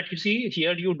fault that you see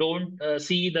here, you don't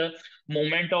see the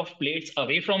movement of plates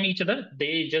away from each other;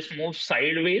 they just move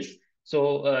sideways.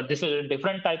 So this is a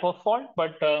different type of fault,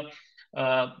 but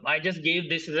I just gave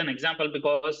this as an example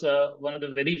because one of the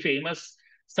very famous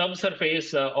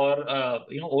subsurface or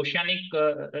oceanic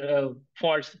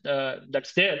faults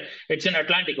that's there, it's in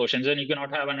Atlantic Oceans, and you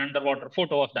cannot have an underwater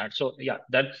photo of that. So yeah,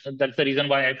 that's the reason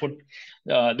why I put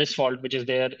this fault, which is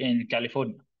there in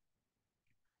California.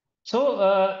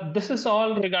 So this is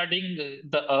all regarding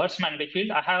the Earth's magnetic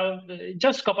field. I have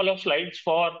just a couple of slides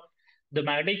for the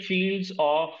magnetic fields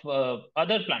of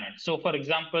other planets. So for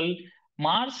example,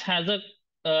 Mars has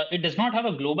it does not have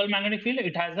a global magnetic field,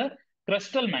 it has a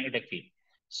crustal magnetic field.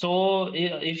 So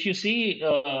if you see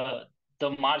the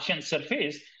Martian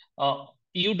surface,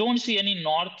 you don't see any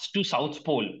north to south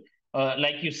pole,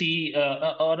 like you see,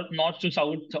 or north to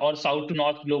south or south to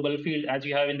north global field as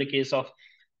you have in the case of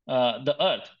the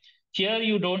Earth. Here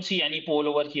you don't see any pole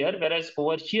over here, whereas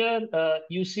over here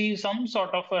you see some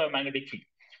sort of a magnetic field.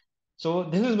 So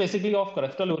this is basically of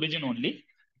crustal origin only.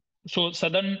 So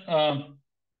southern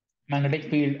magnetic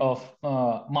field of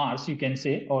Mars, you can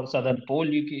say, or southern pole,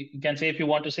 you can say if you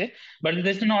want to say, but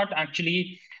this is not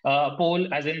actually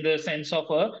pole as in the sense of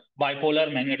a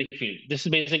bipolar magnetic field. This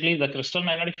is basically the crystal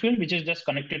magnetic field, which is just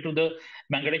connected to the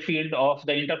magnetic field of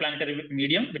the interplanetary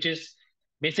medium, which is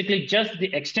basically just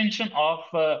the extension of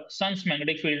sun's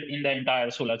magnetic field in the entire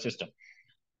solar system.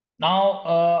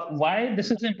 Now, why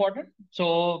this is important?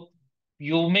 So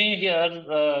you may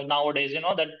hear nowadays,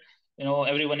 that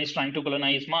everyone is trying to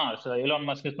colonize Mars. Elon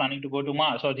Musk is planning to go to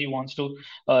Mars, or he wants to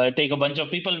take a bunch of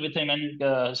people with him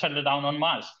and settle down on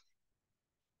Mars.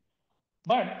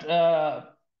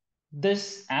 But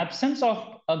this absence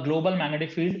of a global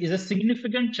magnetic field is a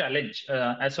significant challenge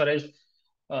as far as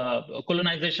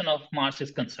colonization of Mars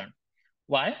is concerned.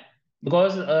 Why?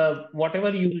 Because whatever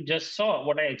you just saw,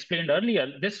 what I explained earlier,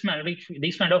 this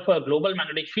kind of a global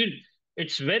magnetic field,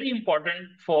 it's very important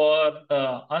for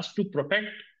us to protect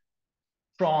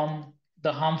from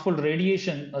the harmful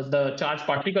radiation, the charged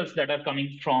particles that are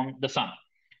coming from the sun.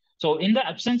 So in the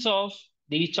absence of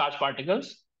these charged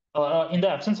particles, in the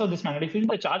absence of this magnetic field,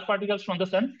 the charged particles from the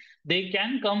sun, they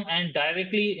can come and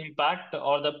directly impact,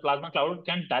 or the plasma cloud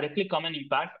can directly come and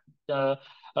impact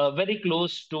very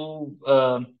close to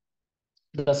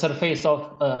the surface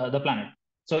of the planet.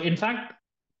 So in fact,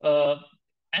 uh,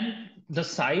 and the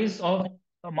size of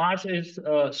Mars is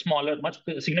smaller, much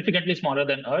significantly smaller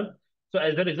than Earth. So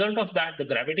as a result of that, the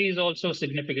gravity is also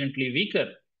significantly weaker.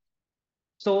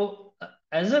 So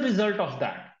as a result of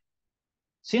that,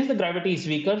 since the gravity is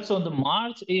weaker, so the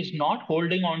Mars is not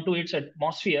holding on to its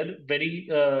atmosphere very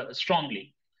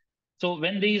strongly. So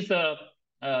when these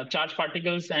charged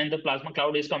particles and the plasma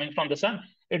cloud is coming from the sun,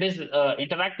 it is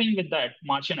interacting with the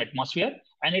Martian atmosphere,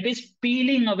 and it is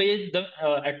peeling away the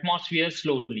atmosphere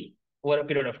slowly over a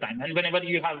period of time. And whenever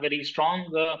you have very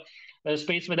strong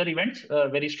space weather events,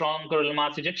 very strong coronal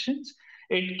mass ejections,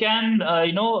 it can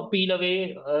peel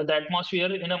away the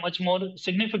atmosphere in a much more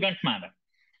significant manner.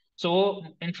 So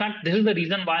in fact, this is the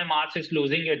reason why Mars is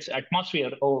losing its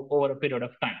atmosphere over a period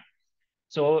of time.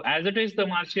 So as it is, the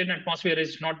Martian atmosphere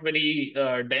is not very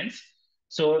dense.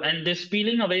 So, and this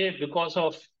peeling away because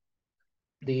of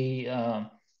the uh,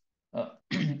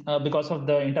 because of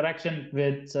the interaction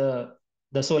with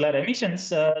the solar emissions,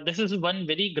 this is one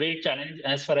very great challenge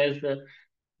as far as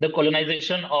the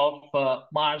colonization of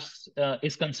Mars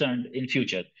is concerned in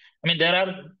future. I mean, there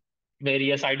are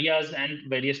various ideas and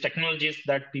various technologies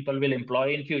that people will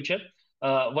employ in future.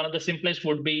 One of the simplest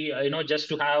would be, just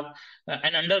to have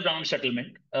an underground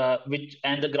settlement, which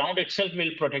and the ground itself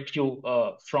will protect you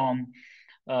from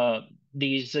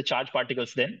these charged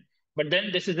particles. But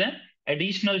then this is an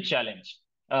additional challenge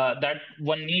that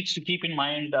one needs to keep in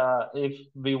mind if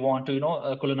we want to,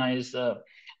 colonize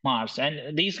Mars.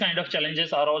 And these kind of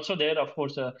challenges are also there, of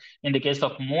course, in the case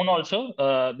of Moon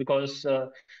also, because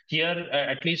here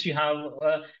at least you have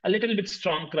a little bit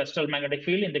strong crustal magnetic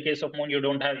field. In the case of Moon, you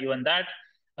don't have even that.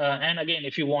 And again,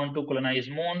 if you want to colonize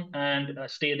Moon and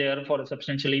stay there for a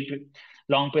substantially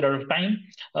long period of time,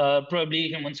 probably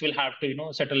humans will have to,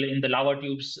 settle in the lava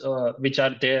tubes which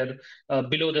are there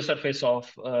below the surface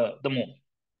of the Moon.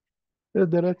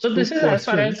 There are So two this is as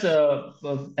far as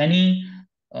questions. any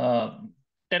uh,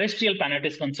 terrestrial planet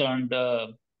is concerned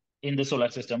in the solar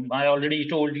system. I already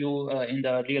told you in the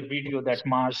earlier video that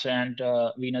Mars and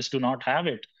Venus do not have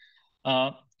it.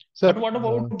 But Sir, what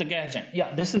about the gas giant?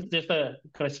 Yeah, this is just a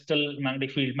crystal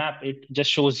magnetic field map. It just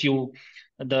shows you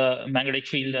the magnetic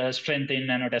field strength in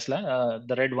nanotesla.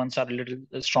 The red ones are a little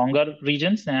stronger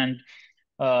regions, and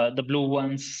the blue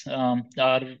ones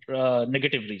are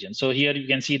negative regions. So here you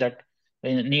can see that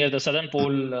near the southern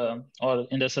pole or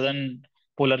in the southern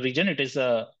polar region, it is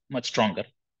much stronger.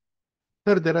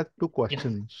 sir, there are two Yeah.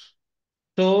 questions.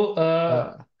 So,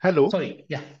 Hello. sorry.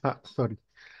 Yeah. Sorry.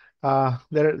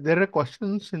 There are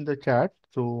questions in the chat.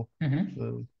 So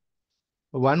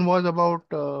one was about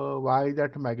why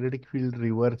that magnetic field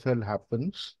reversal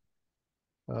happens.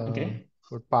 Okay.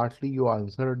 But partly you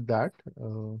answered that.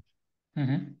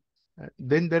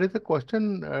 Then there is a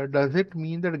question, does it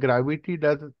mean that gravity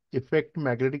does affect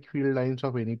magnetic field lines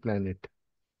of any planet?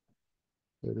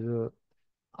 There is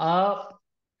a...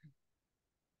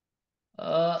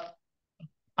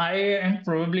 I am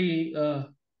probably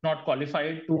not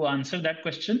qualified to answer that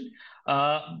question.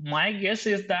 My guess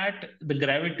is that the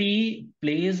gravity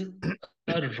plays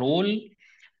a role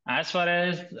as far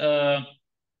uh,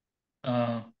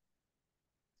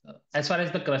 as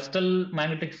the crustal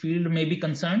magnetic field may be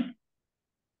concerned,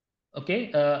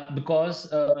 okay, because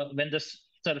when the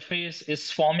surface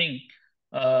is forming,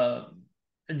 uh,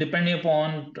 depending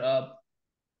upon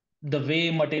the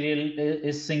way material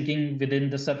is sinking within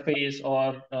the surface,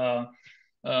 or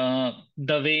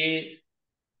the way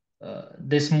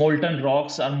these molten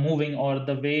rocks are moving, or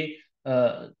the way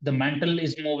the mantle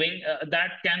is moving,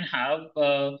 that can have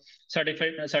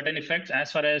certain effects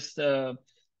as far as the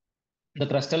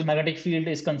crustal magnetic field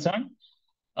is concerned.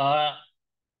 Uh,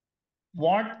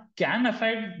 what can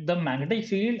affect the magnetic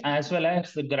field as well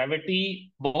as the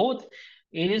gravity both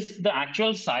is the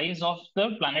actual size of the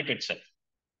planet itself.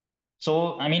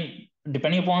 So, I mean,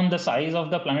 depending upon the size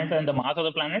of the planet and the mass of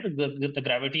the planet, the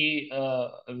gravity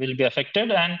will be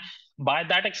affected. And by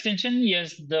that extension,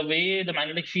 yes, the way the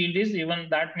magnetic field is, even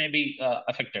that may be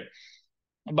affected.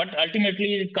 But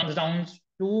ultimately, it comes down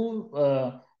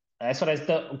to, as far as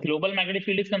the global magnetic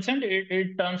field is concerned,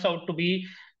 it turns out to be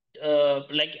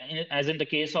as in the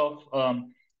case of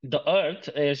the Earth,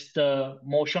 is the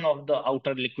motion of the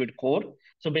outer liquid core.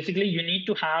 So basically, you need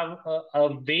to have a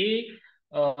way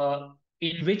uh,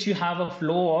 in which you have a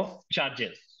flow of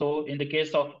charges. So in the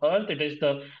case of Earth, it is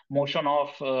the motion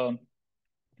of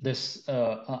this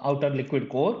outer liquid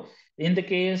core. In the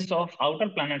case of outer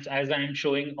planets, as I am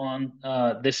showing on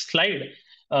this slide,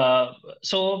 uh,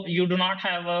 so you do not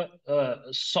have a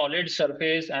solid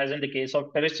surface as in the case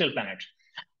of terrestrial planets.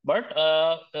 But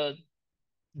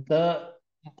the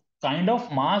kind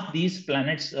of mass these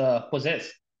planets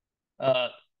possess, uh,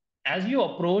 as you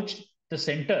approach the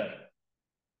center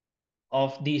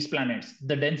of these planets,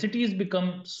 the densities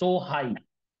become so high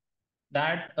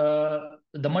that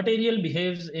the material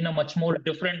behaves in a much more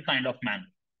different kind of manner.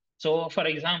 So, for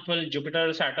example,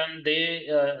 Jupiter, Saturn,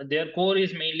 their core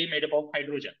is mainly made up of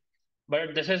hydrogen.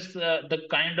 But this is the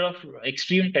kind of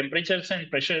extreme temperatures and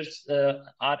pressures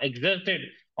are exerted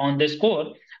on this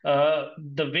core.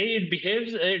 The way it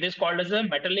behaves, it is called as a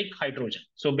metallic hydrogen.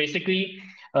 So basically,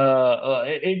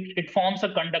 it forms a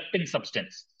conducting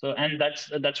substance. So, and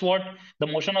that's what the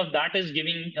motion of that is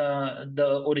giving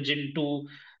the origin to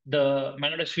the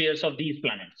magnetospheres of these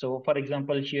planets. So, for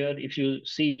example, here, if you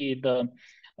see the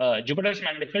Jupiter's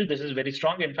magnetic field, this is very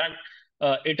strong. In fact,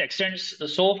 it extends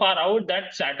so far out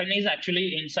that Saturn is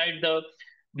actually inside the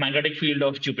magnetic field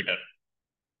of Jupiter.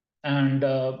 And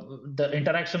the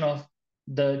interaction of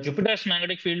the Jupiter's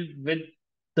magnetic field with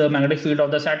the magnetic field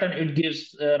of the Saturn, it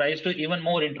gives rise to even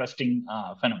more interesting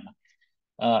phenomena.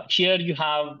 Here you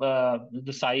have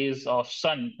the size of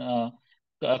Sun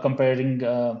compared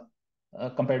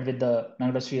with the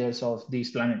magnetospheres of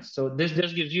these planets. So this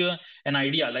just gives you an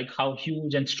idea like how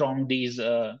huge and strong these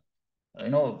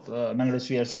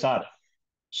magnetospheres are.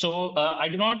 So I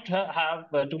do not have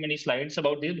too many slides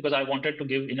about this because I wanted to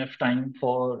give enough time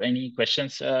for any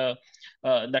questions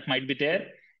that might be there.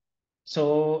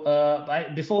 So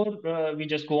before we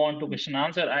just go on to question and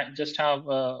answer, I just have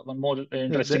one more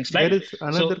interesting There slide. is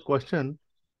another So question.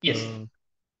 yes,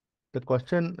 The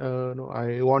question no,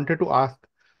 I wanted to ask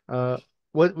uh,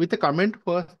 was with a comment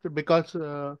first because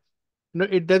no,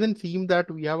 it doesn't seem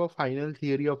that we have a final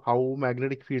theory of how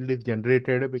magnetic field is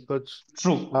generated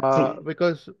true,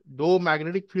 because though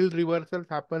magnetic field reversals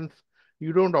happens,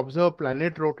 you don't observe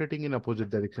planet rotating in opposite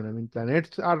direction. I mean,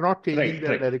 planets are not changing right,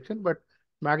 their right, direction, but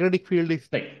magnetic field is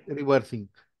right, reversing.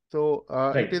 So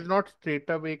it is right, not straight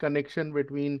away connection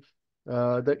between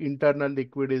the internal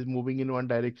liquid is moving in one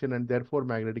direction and therefore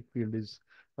magnetic field is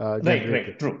generated.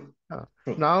 right, true, Uh,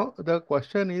 true. Now, the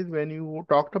question is when you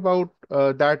talked about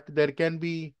that there can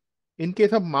be, in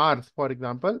case of Mars, for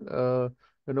example,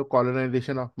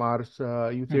 colonization of Mars,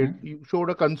 you said Hmm. you showed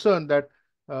a concern that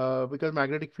because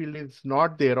magnetic field is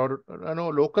not there, or no,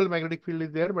 local magnetic field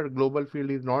is there, but global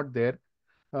field is not there,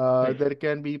 Right, there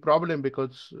can be problem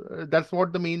because that's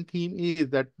what the main theme is,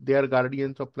 that they are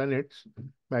guardians of planets,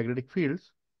 magnetic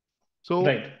fields. So,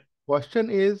 right, question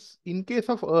is, in case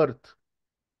of Earth,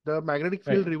 the magnetic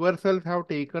field right, reversals have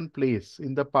taken place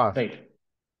in the past. right,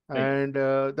 right, And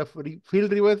the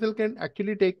field reversal can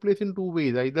actually take place in two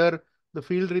ways. Either the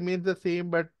field remains the same,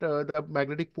 but the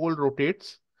magnetic pole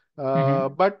rotates. hmm,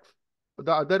 But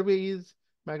the other way is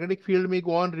magnetic field may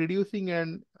go on reducing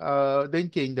and then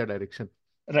change the direction.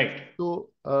 right, So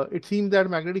it seems that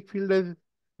magnetic field has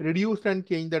reduced and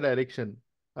changed the direction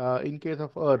in case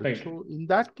of Earth. right, So in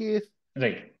that case,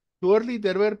 right, surely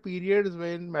there were periods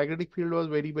when magnetic field was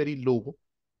very, very low.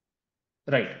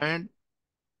 right. And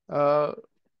uh,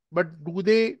 but do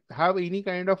they have any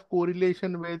kind of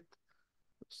correlation with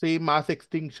say mass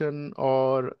extinction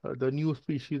or the new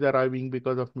species arriving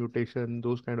because of mutation,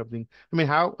 those kind of things? I mean,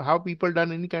 how people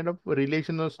done any kind of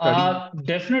relational study?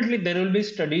 Definitely, there will be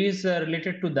studies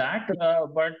related to that,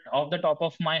 but off the top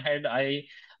of my head, I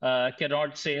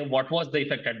cannot say what was the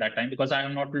effect at that time because I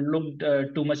have not looked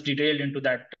too much detailed into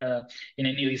that in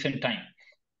any recent time.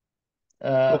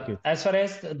 Okay. As far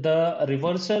as the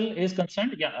reversal is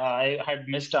concerned, yeah, I had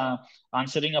missed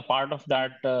answering a part of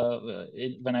that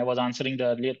when I was answering the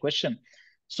earlier question.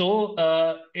 So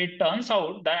it turns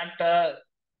out that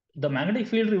the magnetic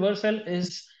field reversal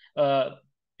is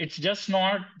it's just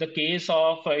not the case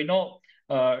of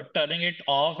turning it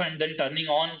off and then turning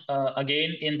on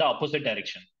again in the opposite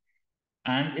direction.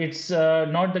 And it's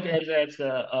not the case as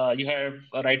you have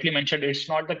rightly mentioned. It's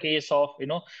not the case of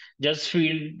just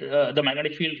field the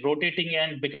magnetic field rotating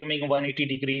and becoming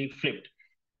 180-degree flipped.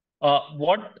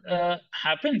 What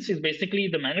happens is basically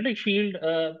the magnetic field,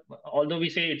 although we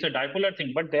say it's a dipolar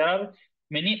thing, but there are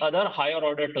many other higher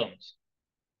order terms.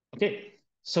 Okay,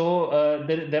 so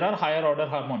there are higher order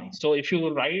harmonics. So if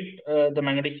you write the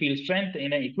magnetic field strength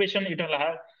in an equation, it will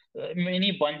have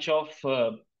many bunch of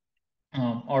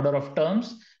order of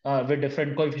terms with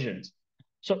different coefficients.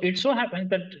 So it so happens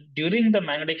that during the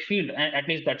magnetic field, and at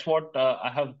least that's what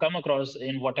I have come across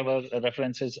in whatever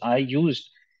references I used,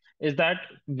 is that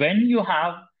when you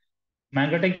have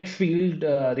magnetic field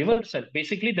reversal,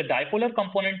 basically the dipolar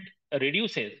component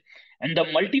reduces and the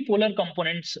multipolar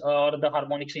components or the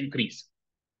harmonics increase.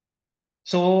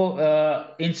 So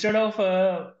instead of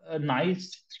a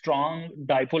nice, strong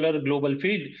dipolar global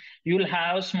field, you'll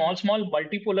have small, small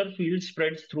multipolar field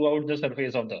spreads throughout the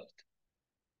surface of the Earth.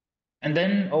 And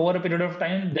then over a period of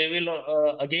time, they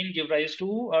will again give rise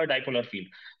to a dipolar field.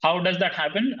 How does that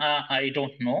happen? I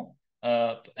don't know.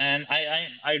 And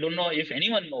I don't know if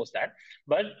anyone knows that.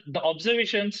 But the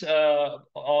observations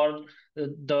or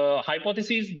the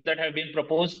hypotheses that have been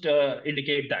proposed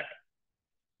indicate that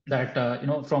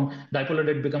from dipolar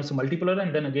it becomes multipolar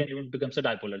and then again it becomes a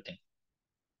dipolar thing.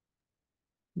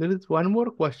 There is one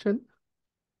more question.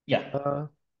 Yeah.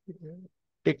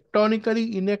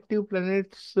 Tectonically inactive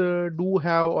planets do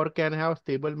have or can have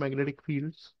stable magnetic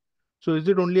fields. So is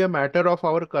it only a matter of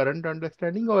our current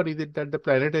understanding, or is it that the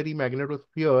planetary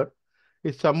magnetosphere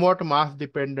is somewhat mass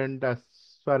dependent as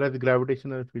far as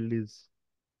gravitational field is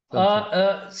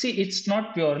concerned? See, it's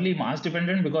not purely mass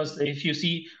dependent because if you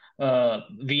see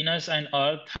Venus and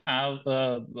Earth have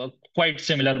quite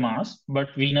similar mass, but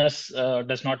Venus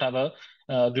does not have a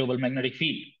global magnetic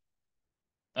field.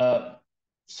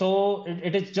 So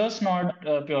it is just not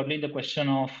purely the question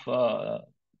of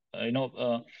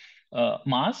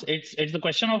mass. It's the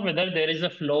question of whether there is a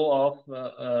flow of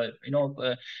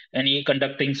any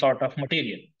conducting sort of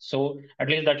material. So at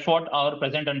least that's what our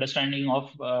present understanding of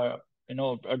a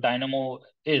dynamo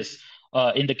is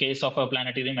in the case of a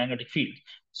planetary magnetic field.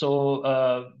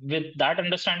 So with that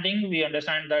understanding, we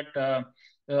understand that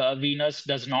Venus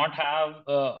does not have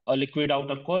a liquid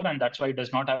outer core, and that's why it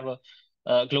does not have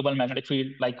a global magnetic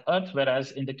field like Earth.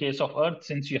 Whereas in the case of Earth,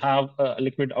 since you have a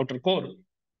liquid outer core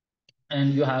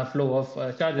and you have flow of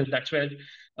charges, that's where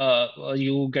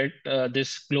you get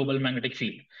this global magnetic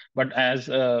field. But as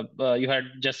you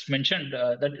had just mentioned,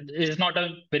 that it is not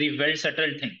a very well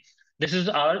settled thing. This is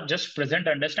our just present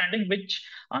understanding, which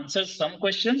answers some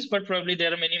questions, but probably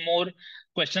there are many more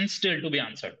questions still to be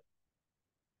answered.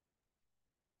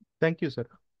 Thank you, sir.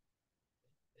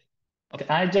 Okay,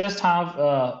 I just have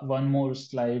one more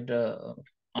slide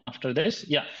after this.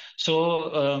 Yeah,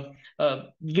 so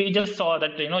we just saw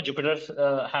that Jupiter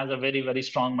has a very, very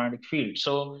strong magnetic field.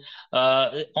 So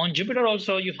on Jupiter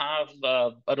also you have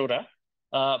aurora,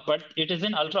 but it is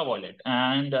in ultraviolet.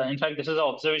 And in fact, this is an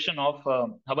observation of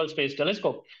Hubble Space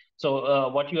Telescope. So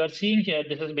what you are seeing here,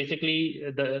 this is basically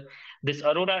this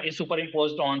aurora is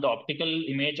superimposed on the optical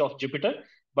image of Jupiter.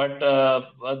 But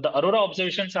the aurora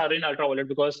observations are in ultraviolet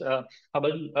because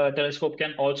Hubble telescope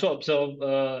can also observe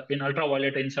in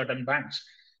ultraviolet in certain bands.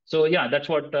 So yeah, that's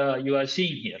what you are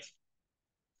seeing here.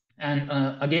 And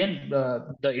again,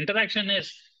 the interaction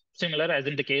is similar as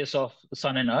in the case of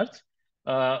Sun and Earth.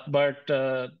 But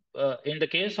in the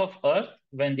case of Earth,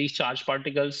 when these charged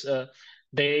particles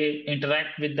they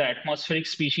interact with the atmospheric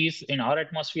species in our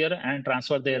atmosphere and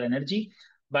transfer their energy.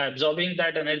 By absorbing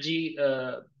that energy,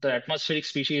 the atmospheric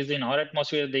species in our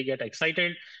atmosphere, they get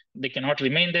excited. They cannot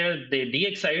remain there. They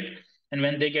de-excite. And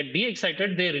when they get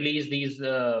de-excited, they release these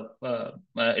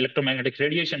electromagnetic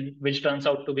radiation, which turns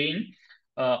out to be in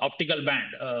optical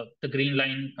band, the green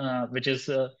line, which is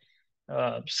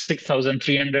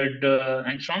 6,300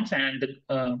 angstroms, and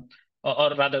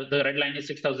or rather, the red line is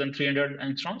 6,300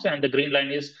 angstroms, and the green line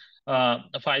is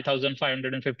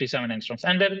 5,557 angstroms.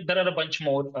 And there are a bunch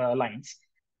more lines.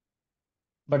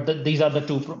 But these are the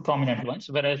two prominent ones.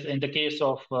 Whereas in the case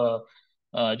of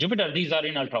Jupiter, these are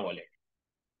in ultraviolet.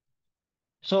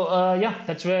 So yeah,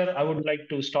 that's where I would like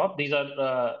to stop. These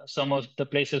are some of the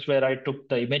places where I took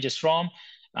the images from,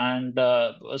 and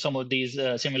some of these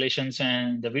simulations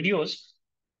and the videos.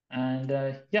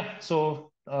 And yeah,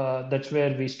 so that's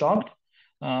where we stopped.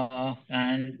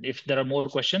 And if there are more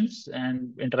questions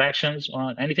and interactions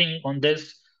or anything on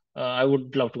this, I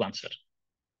would love to answer.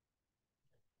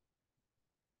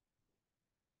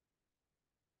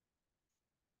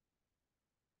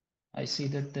 I see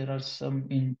that there are some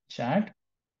in chat.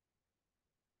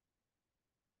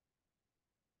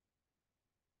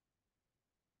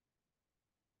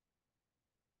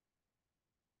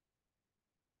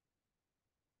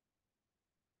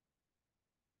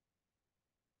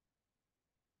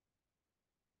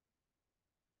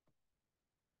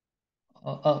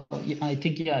 Yeah, I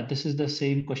think, yeah, this is the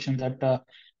same question that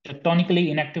tectonically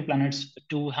inactive planets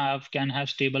can have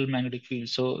stable magnetic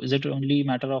fields. So is it only a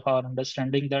matter of our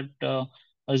understanding that, or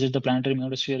is it the planetary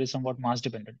magnetosphere is somewhat mass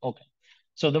dependent? Okay.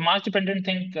 So the mass dependent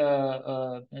thing,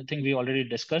 I think we already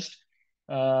discussed.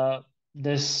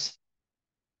 This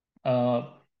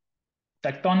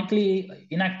tectonically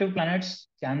inactive planets,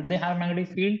 can they have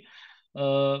magnetic field?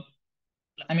 Uh,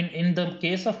 I mean, in the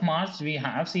case of Mars, we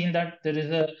have seen that there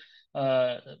is a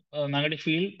magnetic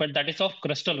field, but that is of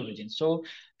crustal origin. So,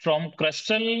 from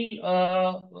crustal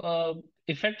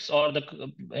effects or the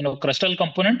crustal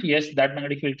component, yes, that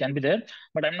magnetic field can be there.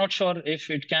 But I'm not sure if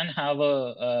it can have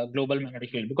a global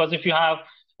magnetic field, because if you have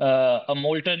a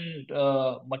molten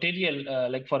material,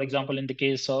 like for example, in the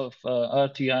case of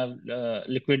Earth, you have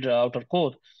liquid outer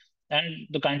core, and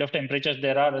the kind of temperatures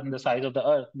there are in the size of the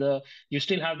Earth, you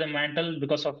still have the mantle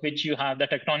because of which you have the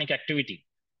tectonic activity.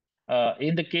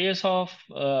 In the case of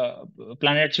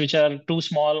planets which are too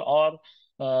small, or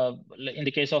in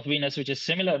the case of Venus, which is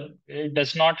similar, it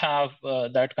does not have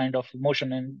that kind of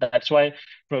motion, and that's why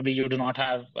probably you do not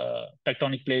have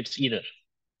tectonic plates either.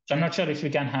 So I'm not sure if we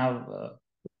can have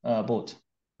both.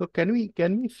 So can we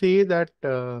say that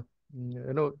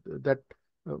that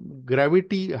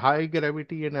gravity, high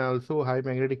gravity, and also high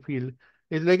magnetic field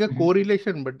is like a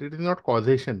correlation, but it is not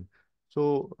causation.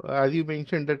 So as you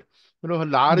mentioned that a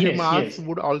large Yes, mass yes.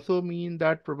 would also mean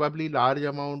that probably large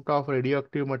amount of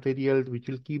radioactive material which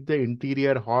will keep the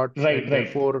interior hot, Right, and right.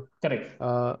 therefore Correct.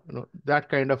 that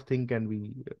kind of thing can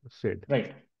be said.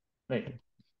 Right, right.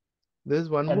 There's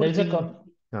one more There is a thing.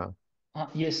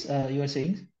 yes, you are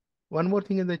saying? One more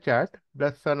thing in the chat.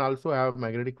 Does sun also have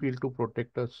magnetic field to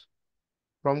protect us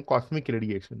from cosmic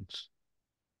radiations?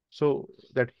 So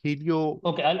that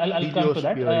Okay, I'll come to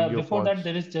that. heliosphere, Before that, heliopause.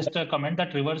 there is just a comment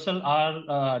that reversal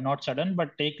are not sudden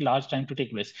but take large time to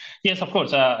take place. Yes, of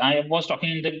course. I was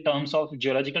talking in the terms of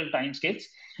geological time scales.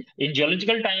 In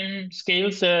geological time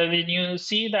scales, when you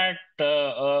see that,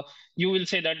 you will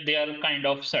say that they are kind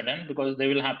of sudden because they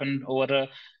will happen over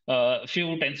a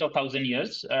few tens of thousand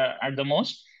years at the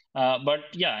most. But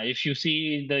yeah, if you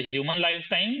see the human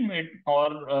lifetime,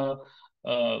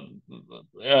 the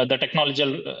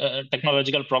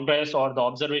technological progress or the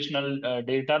observational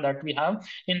data that we have,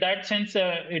 in that sense,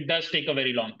 it does take a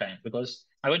very long time, because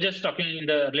I was just talking in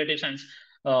the relative sense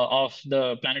of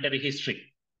the planetary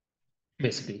history,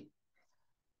 basically.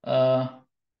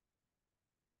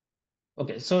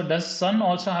 Okay, so does sun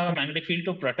also have a magnetic field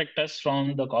to protect us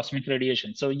from the cosmic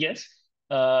radiation? So yes,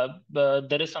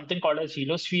 there is something called as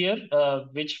heliosphere,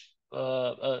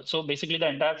 so basically the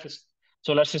entire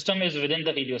solar system is within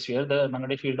the heliosphere, the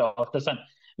magnetic field of the sun,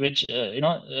 which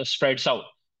spreads out.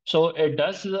 So it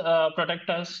does protect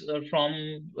us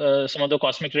from some of the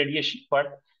cosmic radiation,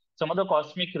 but some of the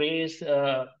cosmic rays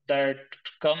that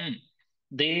come,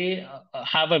 they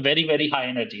have a very, very high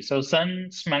energy. So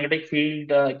sun's magnetic field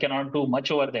cannot do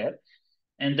much over there.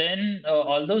 And then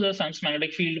although the sun's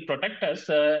magnetic field protect us,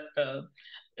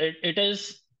 it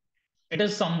is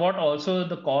somewhat also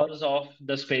the cause of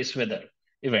the space weather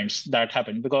events that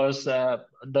happen, because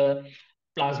the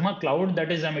plasma cloud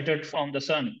that is emitted from the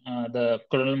sun, the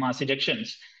coronal mass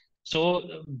ejections.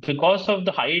 So because of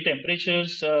the high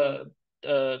temperatures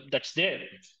that's there,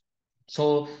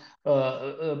 so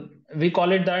we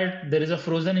call it that there is a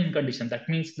frozen in condition. That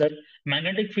means that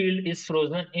magnetic field is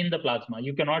frozen in the plasma.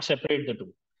 You cannot separate the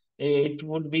two. It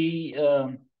would be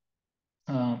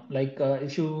like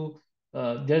if you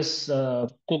just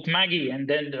cook Maggie and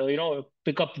then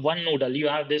pick up one noodle, you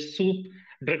have this soup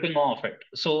dripping off it.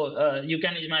 So you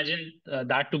can imagine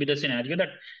that to be the scenario, that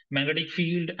magnetic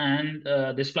field and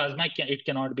this plasma, it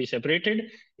cannot be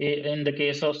separated in the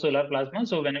case of solar plasma.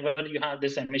 So whenever you have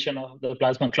this emission of the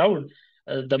plasma cloud,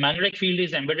 the magnetic field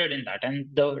is embedded in that,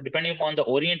 and depending upon the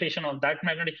orientation of that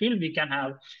magnetic field, we can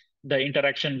have the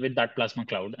interaction with that plasma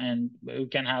cloud, and we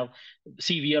can have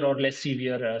severe or less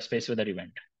severe space weather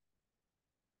event.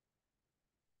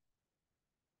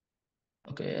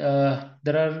 Okay,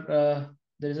 there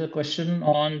is a question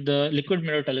on the liquid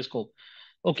mirror telescope.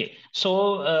 Okay,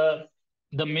 so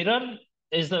the mirror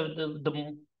is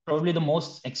the probably the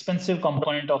most expensive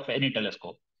component of any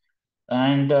telescope.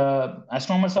 And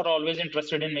astronomers are always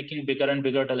interested in making bigger and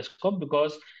bigger telescope,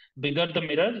 because bigger the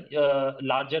mirror,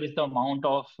 larger is the amount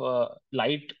of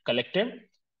light collected.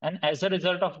 And as a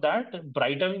result of that,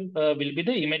 brighter will be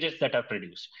the images that are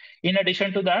produced. In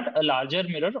addition to that, a larger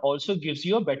mirror also gives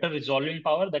you a better resolving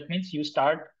power. That means you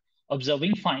start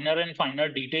observing finer and finer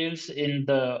details in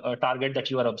the target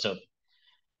that you are observing.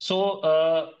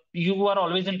 So you are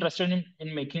always interested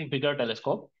in making bigger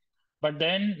telescope, but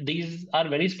then these are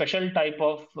very special type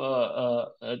of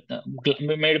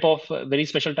made up of very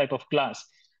special type of glass,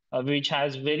 which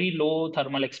has very low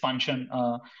thermal expansion,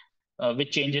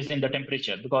 which changes in the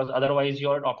temperature, because otherwise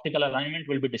your optical alignment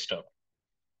will be disturbed.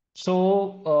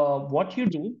 So what you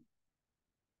do,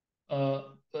 uh,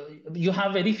 you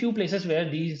have very few places where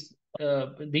these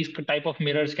type of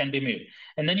mirrors can be made,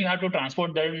 and then you have to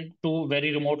transport them to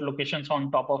very remote locations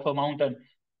on top of a mountain.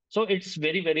 So it's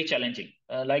very challenging.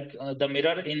 The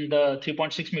mirror in the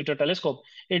 3.6 meter telescope,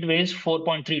 it weighs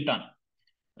 4.3 ton.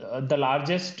 The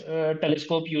largest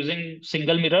telescope using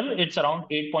single mirror, it's around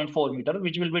 8.4 meter,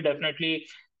 which will be definitely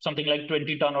something like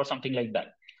 20 ton or something like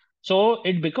that. So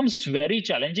it becomes very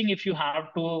challenging if you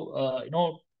have to,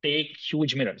 take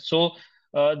huge mirrors. So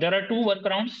there are two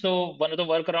workarounds. So one of the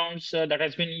workarounds that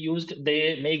has been used,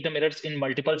 they make the mirrors in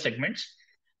multiple segments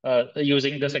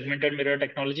using the segmented mirror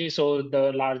technology. So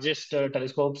the largest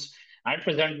telescopes at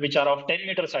present, which are of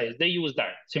 10-meter size, they use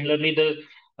that. Similarly, the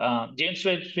James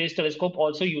Webb Space Telescope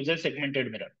also uses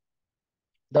segmented mirror.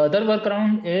 The other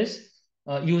workaround is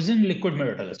using liquid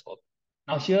mirror telescope.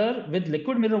 Now here with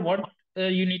liquid mirror, what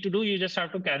you need to do, you just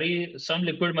have to carry some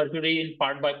liquid mercury in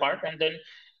part by part, and then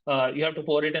you have to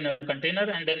pour it in a container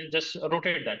and then just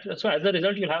rotate that. So as a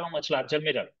result, you'll have a much larger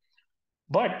mirror.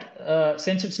 But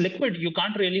since it's liquid, you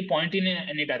can't really point in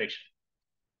any direction.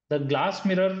 The glass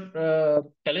mirror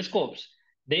telescopes,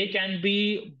 they can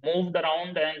be moved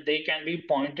around and they can be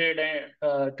pointed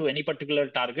to any particular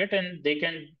target, and they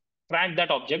can track that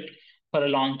object for a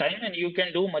long time, and you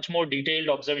can do much more detailed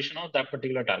observation of that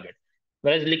particular target.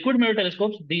 Whereas liquid mirror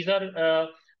telescopes, these are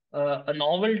a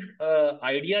novel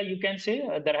idea, you can say.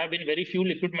 There have been very few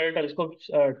liquid mirror telescopes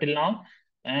till now,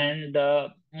 and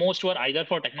most were either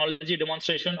for technology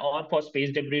demonstration or for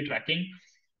space debris tracking.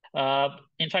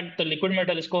 In fact, the liquid mirror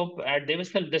telescope at Davis,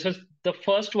 this is the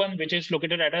first one which is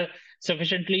located at a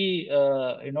sufficiently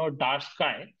dark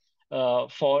sky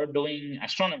for doing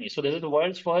astronomy. So this is the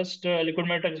world's first liquid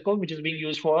mirror telescope which is being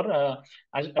used for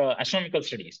astronomical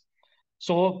studies.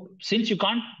 So since you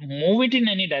can't move it in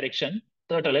any direction,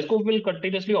 the telescope will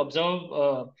continuously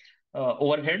observe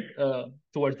overhead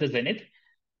towards the zenith.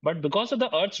 But because of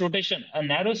the Earth's rotation, a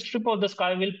narrow strip of the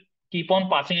sky will keep on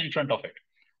passing in front of it.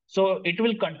 So it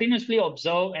will continuously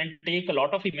observe and take a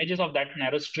lot of images of that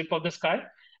narrow strip of the sky.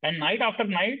 And night after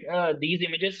night, these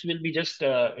images will be just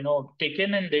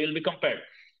taken, and they will be compared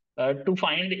to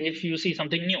find if you see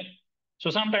something new. So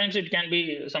sometimes it can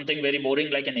be something very boring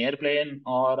like an airplane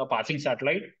or a passing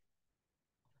satellite.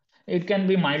 It can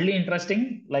be mildly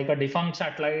interesting, like a defunct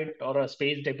satellite or a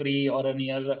space debris or a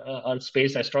near Earth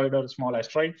space asteroid or a small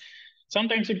asteroid.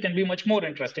 Sometimes it can be much more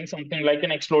interesting, something like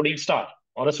an exploding star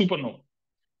or a supernova.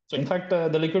 So in fact,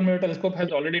 the liquid mirror telescope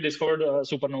has already discovered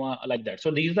supernova like that.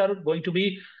 So these are going to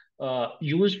be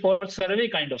used for survey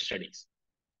kind of studies.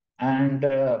 And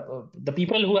the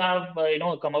people who have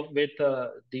come up with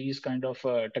these kind of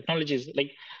technologies,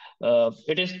 like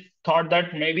it is thought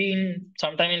that maybe in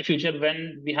sometime in future,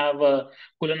 when we have a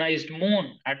colonized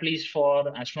moon, at least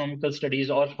for astronomical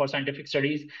studies or for scientific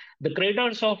studies, the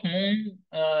craters of moon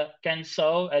can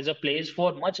serve as a place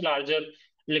for much larger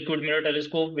liquid mirror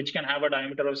telescope, which can have a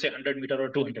diameter of say 100 meter or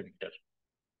 200 meter.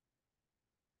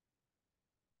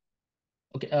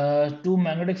 Okay, two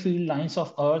magnetic field lines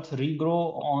of Earth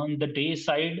regrow on the day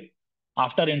side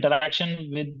after interaction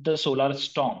with the solar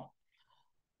storm.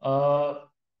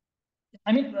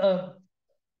 I mean,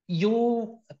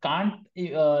 you can't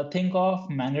think of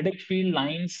magnetic field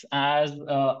lines as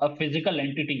a physical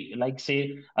entity, like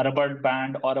say a rubber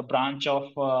band or a branch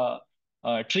of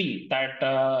tree that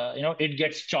it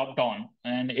gets chopped on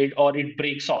and it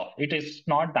breaks off. It is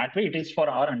not that way. It is for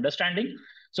our understanding.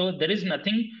 So there is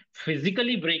nothing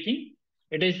physically breaking.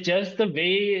 It is just the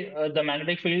way the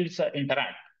magnetic fields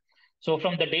interact. So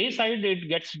from the day side, it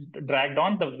gets dragged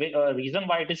on. The reason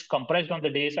why it is compressed on the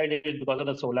day side is because of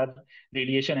the solar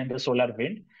radiation and the solar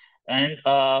wind. And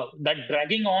that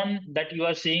dragging on that you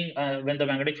are seeing when the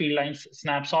magnetic field lines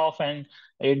snaps off and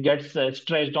it gets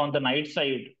stretched on the night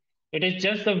side, it is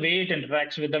just the way it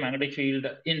interacts with the magnetic field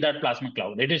in that plasma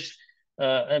cloud. It is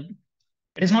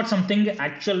not something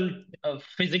actual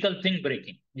physical thing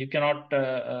breaking. You cannot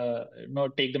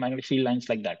take the magnetic field lines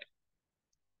like that.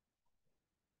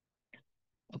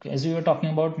 Okay, as we were talking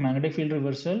about magnetic field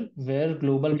reversal, where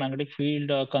global magnetic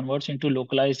field converts into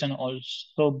localized and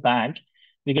also back,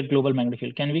 we get global magnetic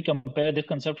field. Can we compare this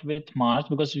concept with Mars?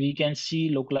 Because we can see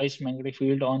localized magnetic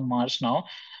field on Mars now.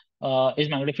 Is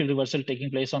magnetic field reversal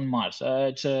taking place on Mars?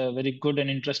 It's a very good and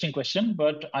interesting question,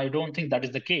 but I don't think that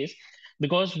is the case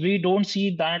because we don't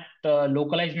see that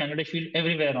localized magnetic field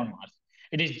everywhere on Mars.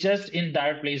 It is just in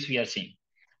that place we are seeing.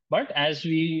 But as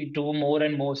we do more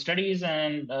and more studies,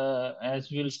 and as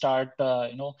we'll start,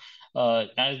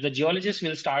 as the geologists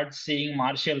will start seeing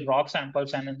Martial rock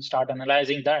samples and then start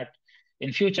analyzing that,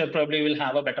 in future probably we'll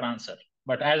have a better answer.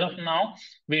 But as of now,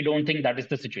 we don't think that is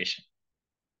the situation.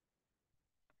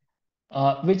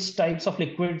 Which types of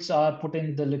liquids are put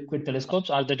in the liquid telescopes?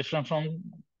 Are they different from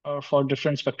for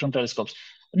different spectrum telescopes?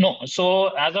 No. So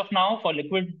as of now, for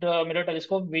liquid mirror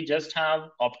telescope, we just have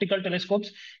optical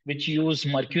telescopes which use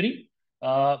mercury.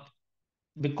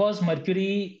 Because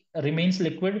mercury remains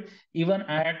liquid even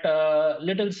at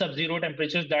little sub-zero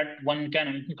temperatures that one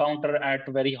can encounter at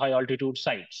very high altitude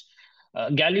sites.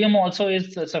 Gallium also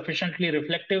is sufficiently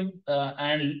reflective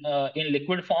and in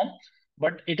liquid form,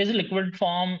 but it is a liquid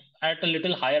form at a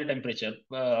little higher temperature.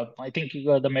 I think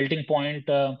the melting point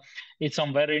is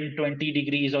somewhere in 20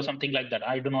 degrees or something like that.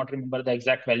 I do not remember the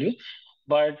exact value,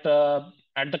 but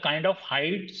at the kind of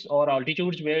heights or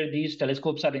altitudes where these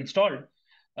telescopes are installed,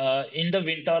 in the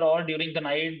winter or during the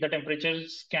night, the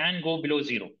temperatures can go below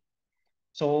zero.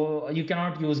 So you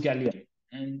cannot use gallium,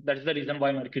 and that's the reason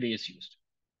why mercury is used.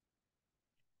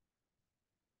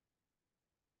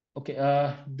 Okay,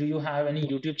 do you have any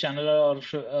YouTube channel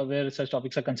or where such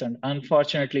topics are concerned?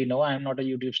 Unfortunately, no, I am not a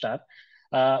YouTube star.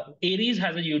 Aries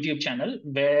has a YouTube channel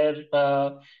where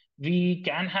we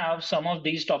can have some of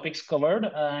these topics covered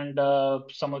and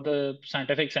some of the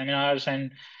scientific seminars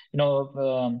and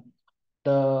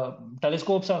the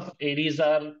telescopes of Aries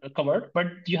are covered, but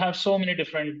you have so many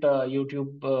different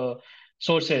YouTube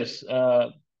sources,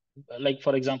 like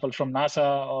for example from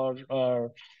NASA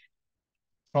or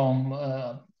from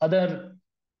other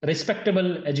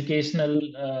respectable educational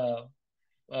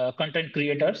content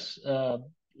creators.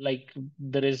 Like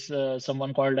there is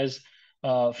someone called as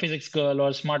Physics Girl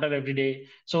or Smarter Every Day.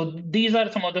 So these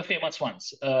are some of the famous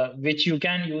ones which you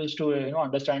can use to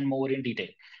understand more in detail.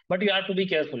 But you have to be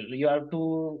careful. You have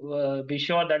to be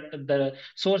sure that the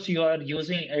source you are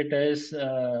using it is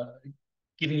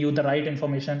giving you the right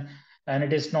information, and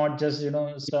it is not just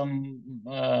some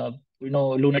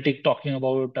lunatic talking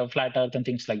about flat Earth and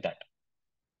things like that.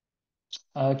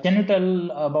 Can you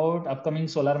tell about upcoming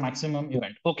solar maximum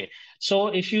event? Okay, so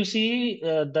if you see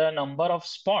the number of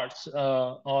spots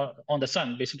or on the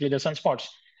sun, basically the sunspots,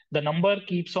 the number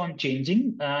keeps on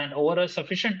changing, and over a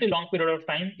sufficiently long period of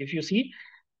time, if you see,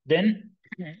 then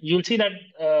you'll see that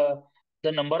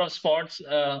the number of spots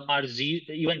are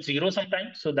even zero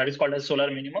sometimes. So that is called as solar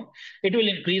minimum. It will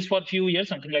increase for a few years,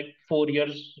 something like 4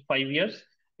 years, 5 years.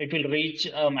 It will reach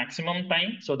a maximum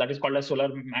time. So that is called as solar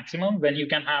maximum, when you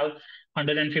can have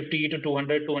 150 to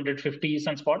 200, 250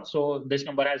 sunspots. So this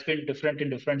number has been different in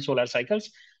different solar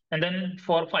cycles. And then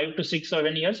for 5 to 6,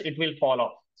 7 years, it will fall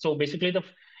off. So basically the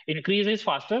increase is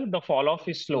faster, the fall off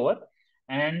is slower.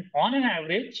 And on an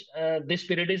average, this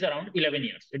period is around 11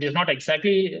 years. It is not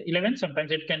exactly 11. Sometimes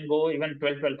it can go even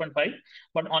 12, 12.5.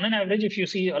 But on an average, if you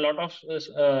see a lot of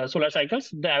solar cycles,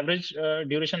 the average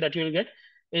duration that you will get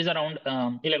is around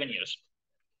 11 years.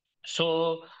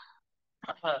 So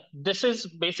this is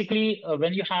basically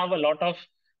when you have a lot of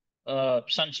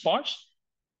sunspots,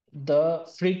 the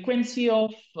frequency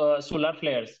of solar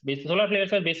flares. Solar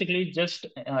flares are basically just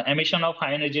emission of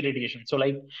high energy radiation. So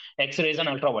like X-rays and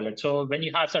ultraviolet. So when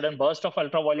you have sudden burst of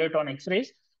ultraviolet on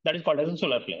X-rays, that is called as a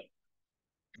solar flare.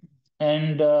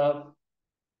 And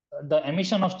the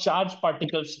emission of charged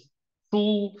particles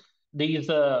through these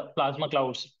plasma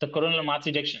clouds, the coronal mass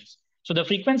ejections. So the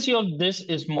frequency of this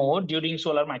is more during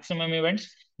solar maximum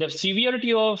events. The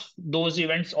severity of those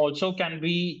events also can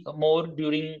be more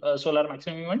during solar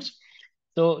maximum events.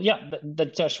 So yeah,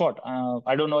 that's what.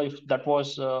 I don't know if that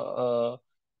was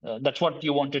that's what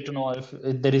you wanted to know. If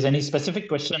there is any specific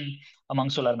question among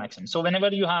solar maximum. So whenever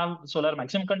you have solar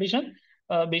maximum condition,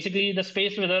 basically the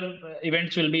space weather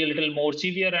events will be a little more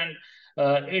severe, and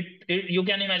it you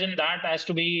can imagine that as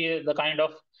to be the kind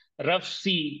of rough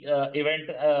sea event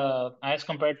as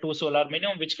compared to solar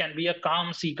minimum, which can be a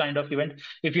calm sea kind of event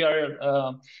if you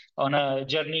are on a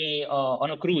journey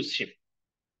on a cruise ship.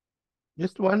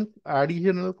 Just one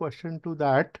additional question to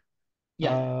that.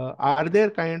 Yeah. Are there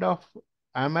kind of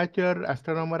amateur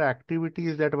astronomer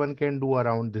activities that one can do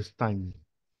around this time?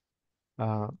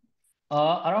 Uh,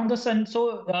 Around the sun.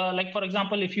 So, like for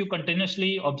example, if you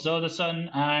continuously observe the sun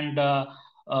and uh,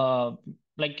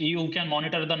 like you can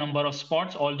monitor the number of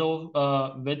spots, although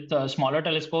with a smaller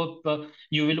telescope,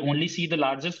 you will only see the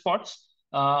larger spots.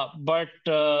 But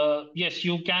yes,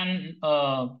 you can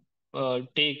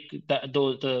take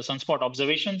the sunspot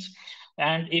observations.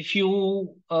 And if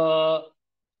you I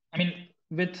mean,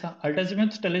 with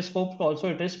ultra-azimuth telescopes also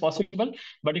it is possible.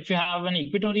 But if you have an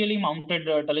equatorially mounted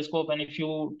telescope and if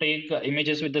you take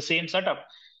images with the same setup,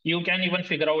 you can even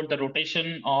figure out the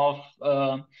rotation of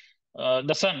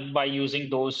the sun by using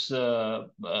those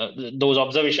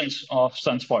observations of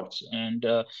sunspots and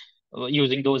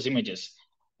using those images.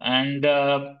 And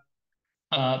there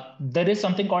is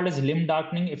something called as limb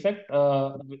darkening effect,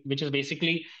 which is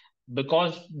basically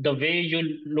because the way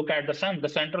you look at the sun, the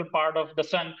central part of the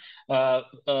sun, uh,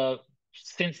 uh,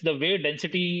 since the way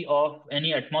density of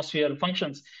any atmosphere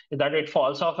functions, is that it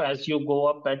falls off as you go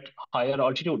up at higher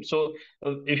altitude. So,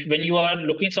 if when you are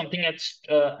looking something at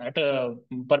a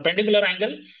perpendicular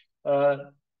angle, uh,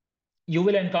 you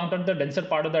will encounter the denser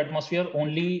part of the atmosphere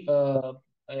only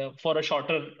for a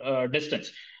shorter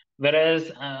distance.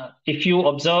 Whereas if you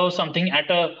observe something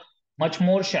at a much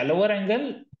more shallower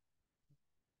angle,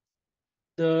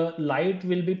 the light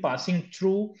will be passing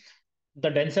through the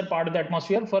denser part of the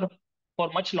atmosphere for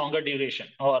much longer duration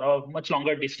or much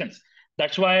longer distance.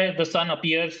 That's why the sun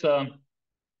appears,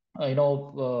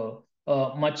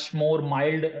 much more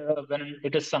mild when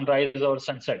it is sunrise or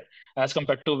sunset as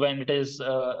compared to when it is,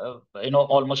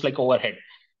 almost like overhead.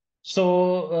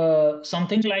 So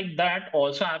something like that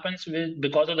also happens with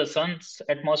because of the sun's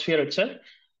atmosphere itself,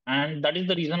 and that is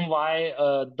the reason why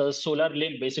the solar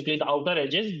limb, basically the outer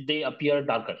edges, they appear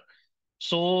darker.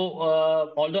 So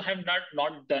although I have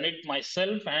not done it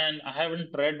myself and I haven't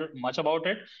read much about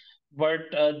it, but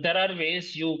there are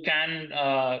ways you can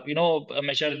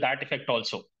measure that effect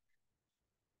also.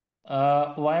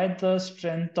 Why the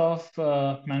strength of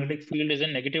magnetic field is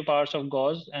in negative powers of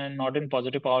Gauss and not in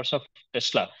positive powers of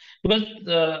Tesla? Because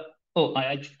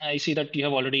I see that you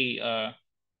have already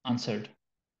answered.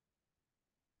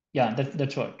 Yeah,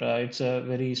 that's what. It's a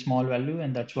very small value,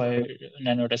 and that's why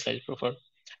nano Tesla is preferred.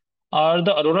 Are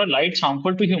the aurora lights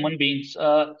harmful to human beings?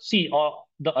 See,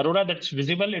 the aurora that's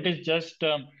visible, it is just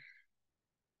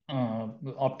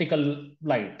optical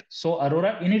light. So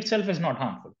aurora in itself is not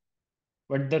harmful.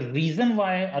 But the reason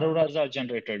why auroras are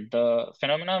generated, the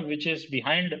phenomena which is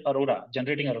behind aurora,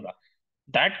 generating aurora,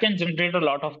 that can generate a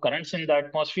lot of currents in the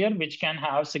atmosphere, which can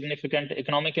have significant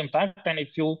economic impact. And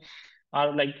if you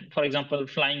are, like, for example,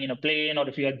 flying in a plane, or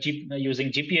if you are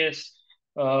using GPS,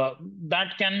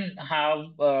 that can have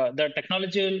the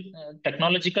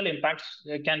technological impacts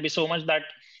can be so much that,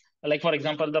 like for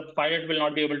example, the pilot will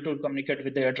not be able to communicate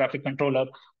with the air traffic controller,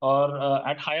 or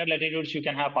at higher latitudes you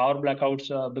can have power blackouts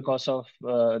because of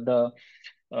the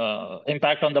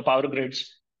impact on the power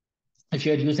grids. If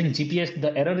you're using GPS,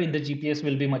 the error in the GPS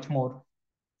will be much more.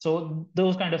 So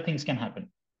those kind of things can happen.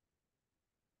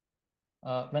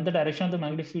 When the direction of the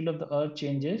magnetic field of the Earth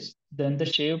changes, then the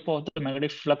shape of the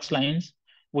magnetic flux lines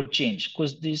would change.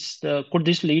 Could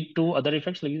this lead to other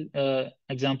effects? Like,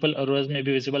 example, auroras may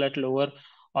be visible at lower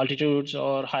altitudes,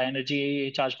 or high energy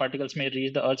charged particles may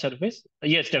reach the Earth's surface.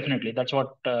 Yes, definitely. That's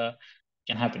what can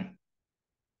happen.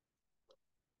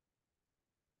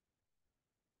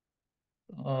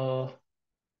 Are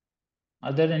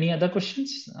there any other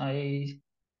questions? I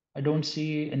don't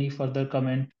see any further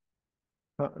comment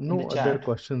in the no other chat.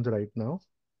 questions right now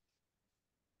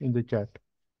in the chat.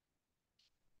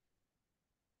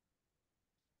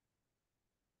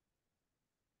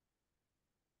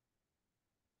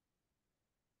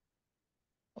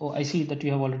 Oh, I see that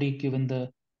you have already given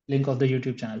the link of the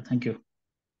YouTube channel. Thank you.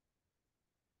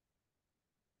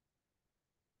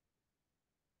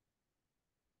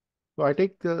 So I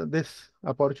take this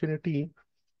opportunity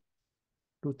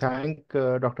to thank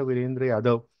Dr. Virendra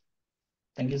Yadav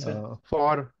Thank you, sir.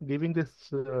 for giving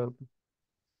this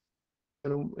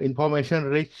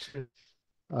information-rich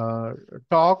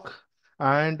talk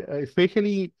and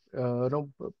especially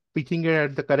pitching it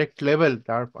at the correct level,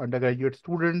 our undergraduate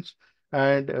students.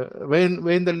 And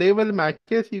when the level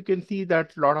matches, you can see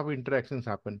that a lot of interactions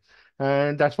happen,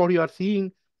 and that's what you are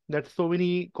seeing. That so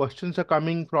many questions are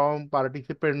coming from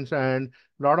participants, and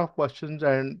a lot of questions.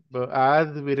 And as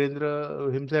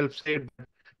Virendra himself said,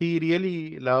 he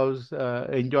really loves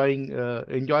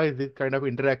enjoys this kind of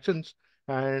interactions.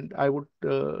 And I would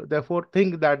therefore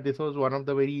think that this was one of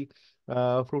the very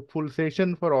fruitful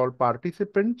session for all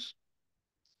participants.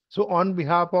 So on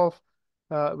behalf of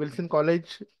Wilson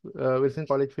College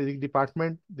Physics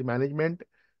Department, the management,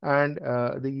 and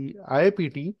the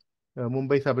IAPT,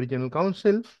 Mumbai Sub-Regional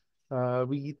Council,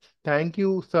 we thank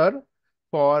you, sir,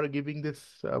 for giving this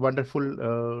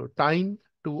wonderful time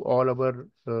to all our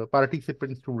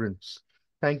participant students.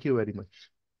 Thank you very much.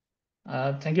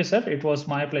 Thank you, sir. It was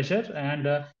my pleasure. And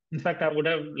in fact, I would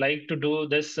have liked to do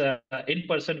this in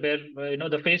person, where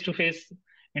the face-to-face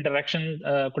interaction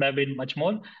could have been much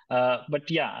more.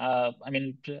 But yeah, I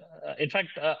mean, in fact,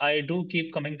 I do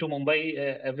keep coming to Mumbai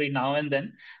every now and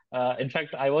then. In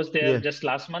fact, I was there Yes. just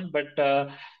last month, but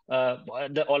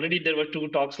already there were two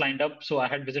talks lined up, so I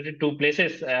had visited two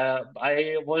places.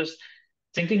 I was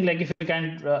thinking, like, if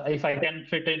I can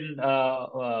fit in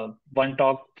one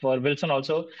talk for Wilson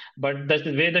also, but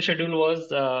the way the schedule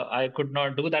was, I could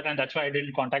not do that, and that's why I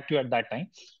didn't contact you at that time.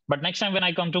 But next time when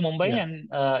I come to Mumbai, Yeah.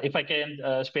 and if I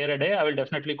can spare a day, I will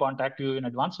definitely contact you in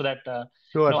advance, so that I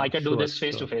Sure. can do Sure. this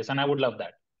face to Sure. face, and I would love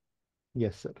that.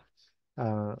 Yes, sir.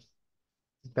 Uh,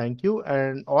 Thank you.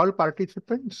 And all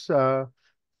participants,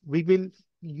 we will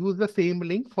use the same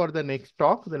link for the next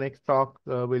talk. The next talk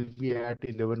will be at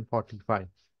 11:45.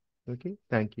 Okay.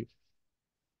 Thank you.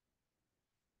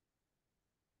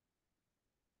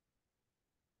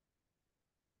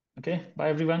 Okay, bye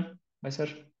everyone. Bye, sir.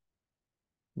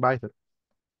 Bye, sir.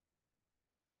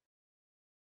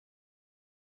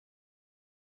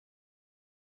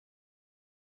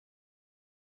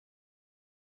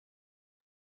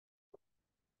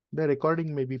 The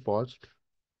recording may be paused,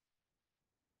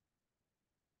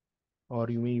 or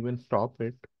you may even stop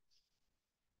it.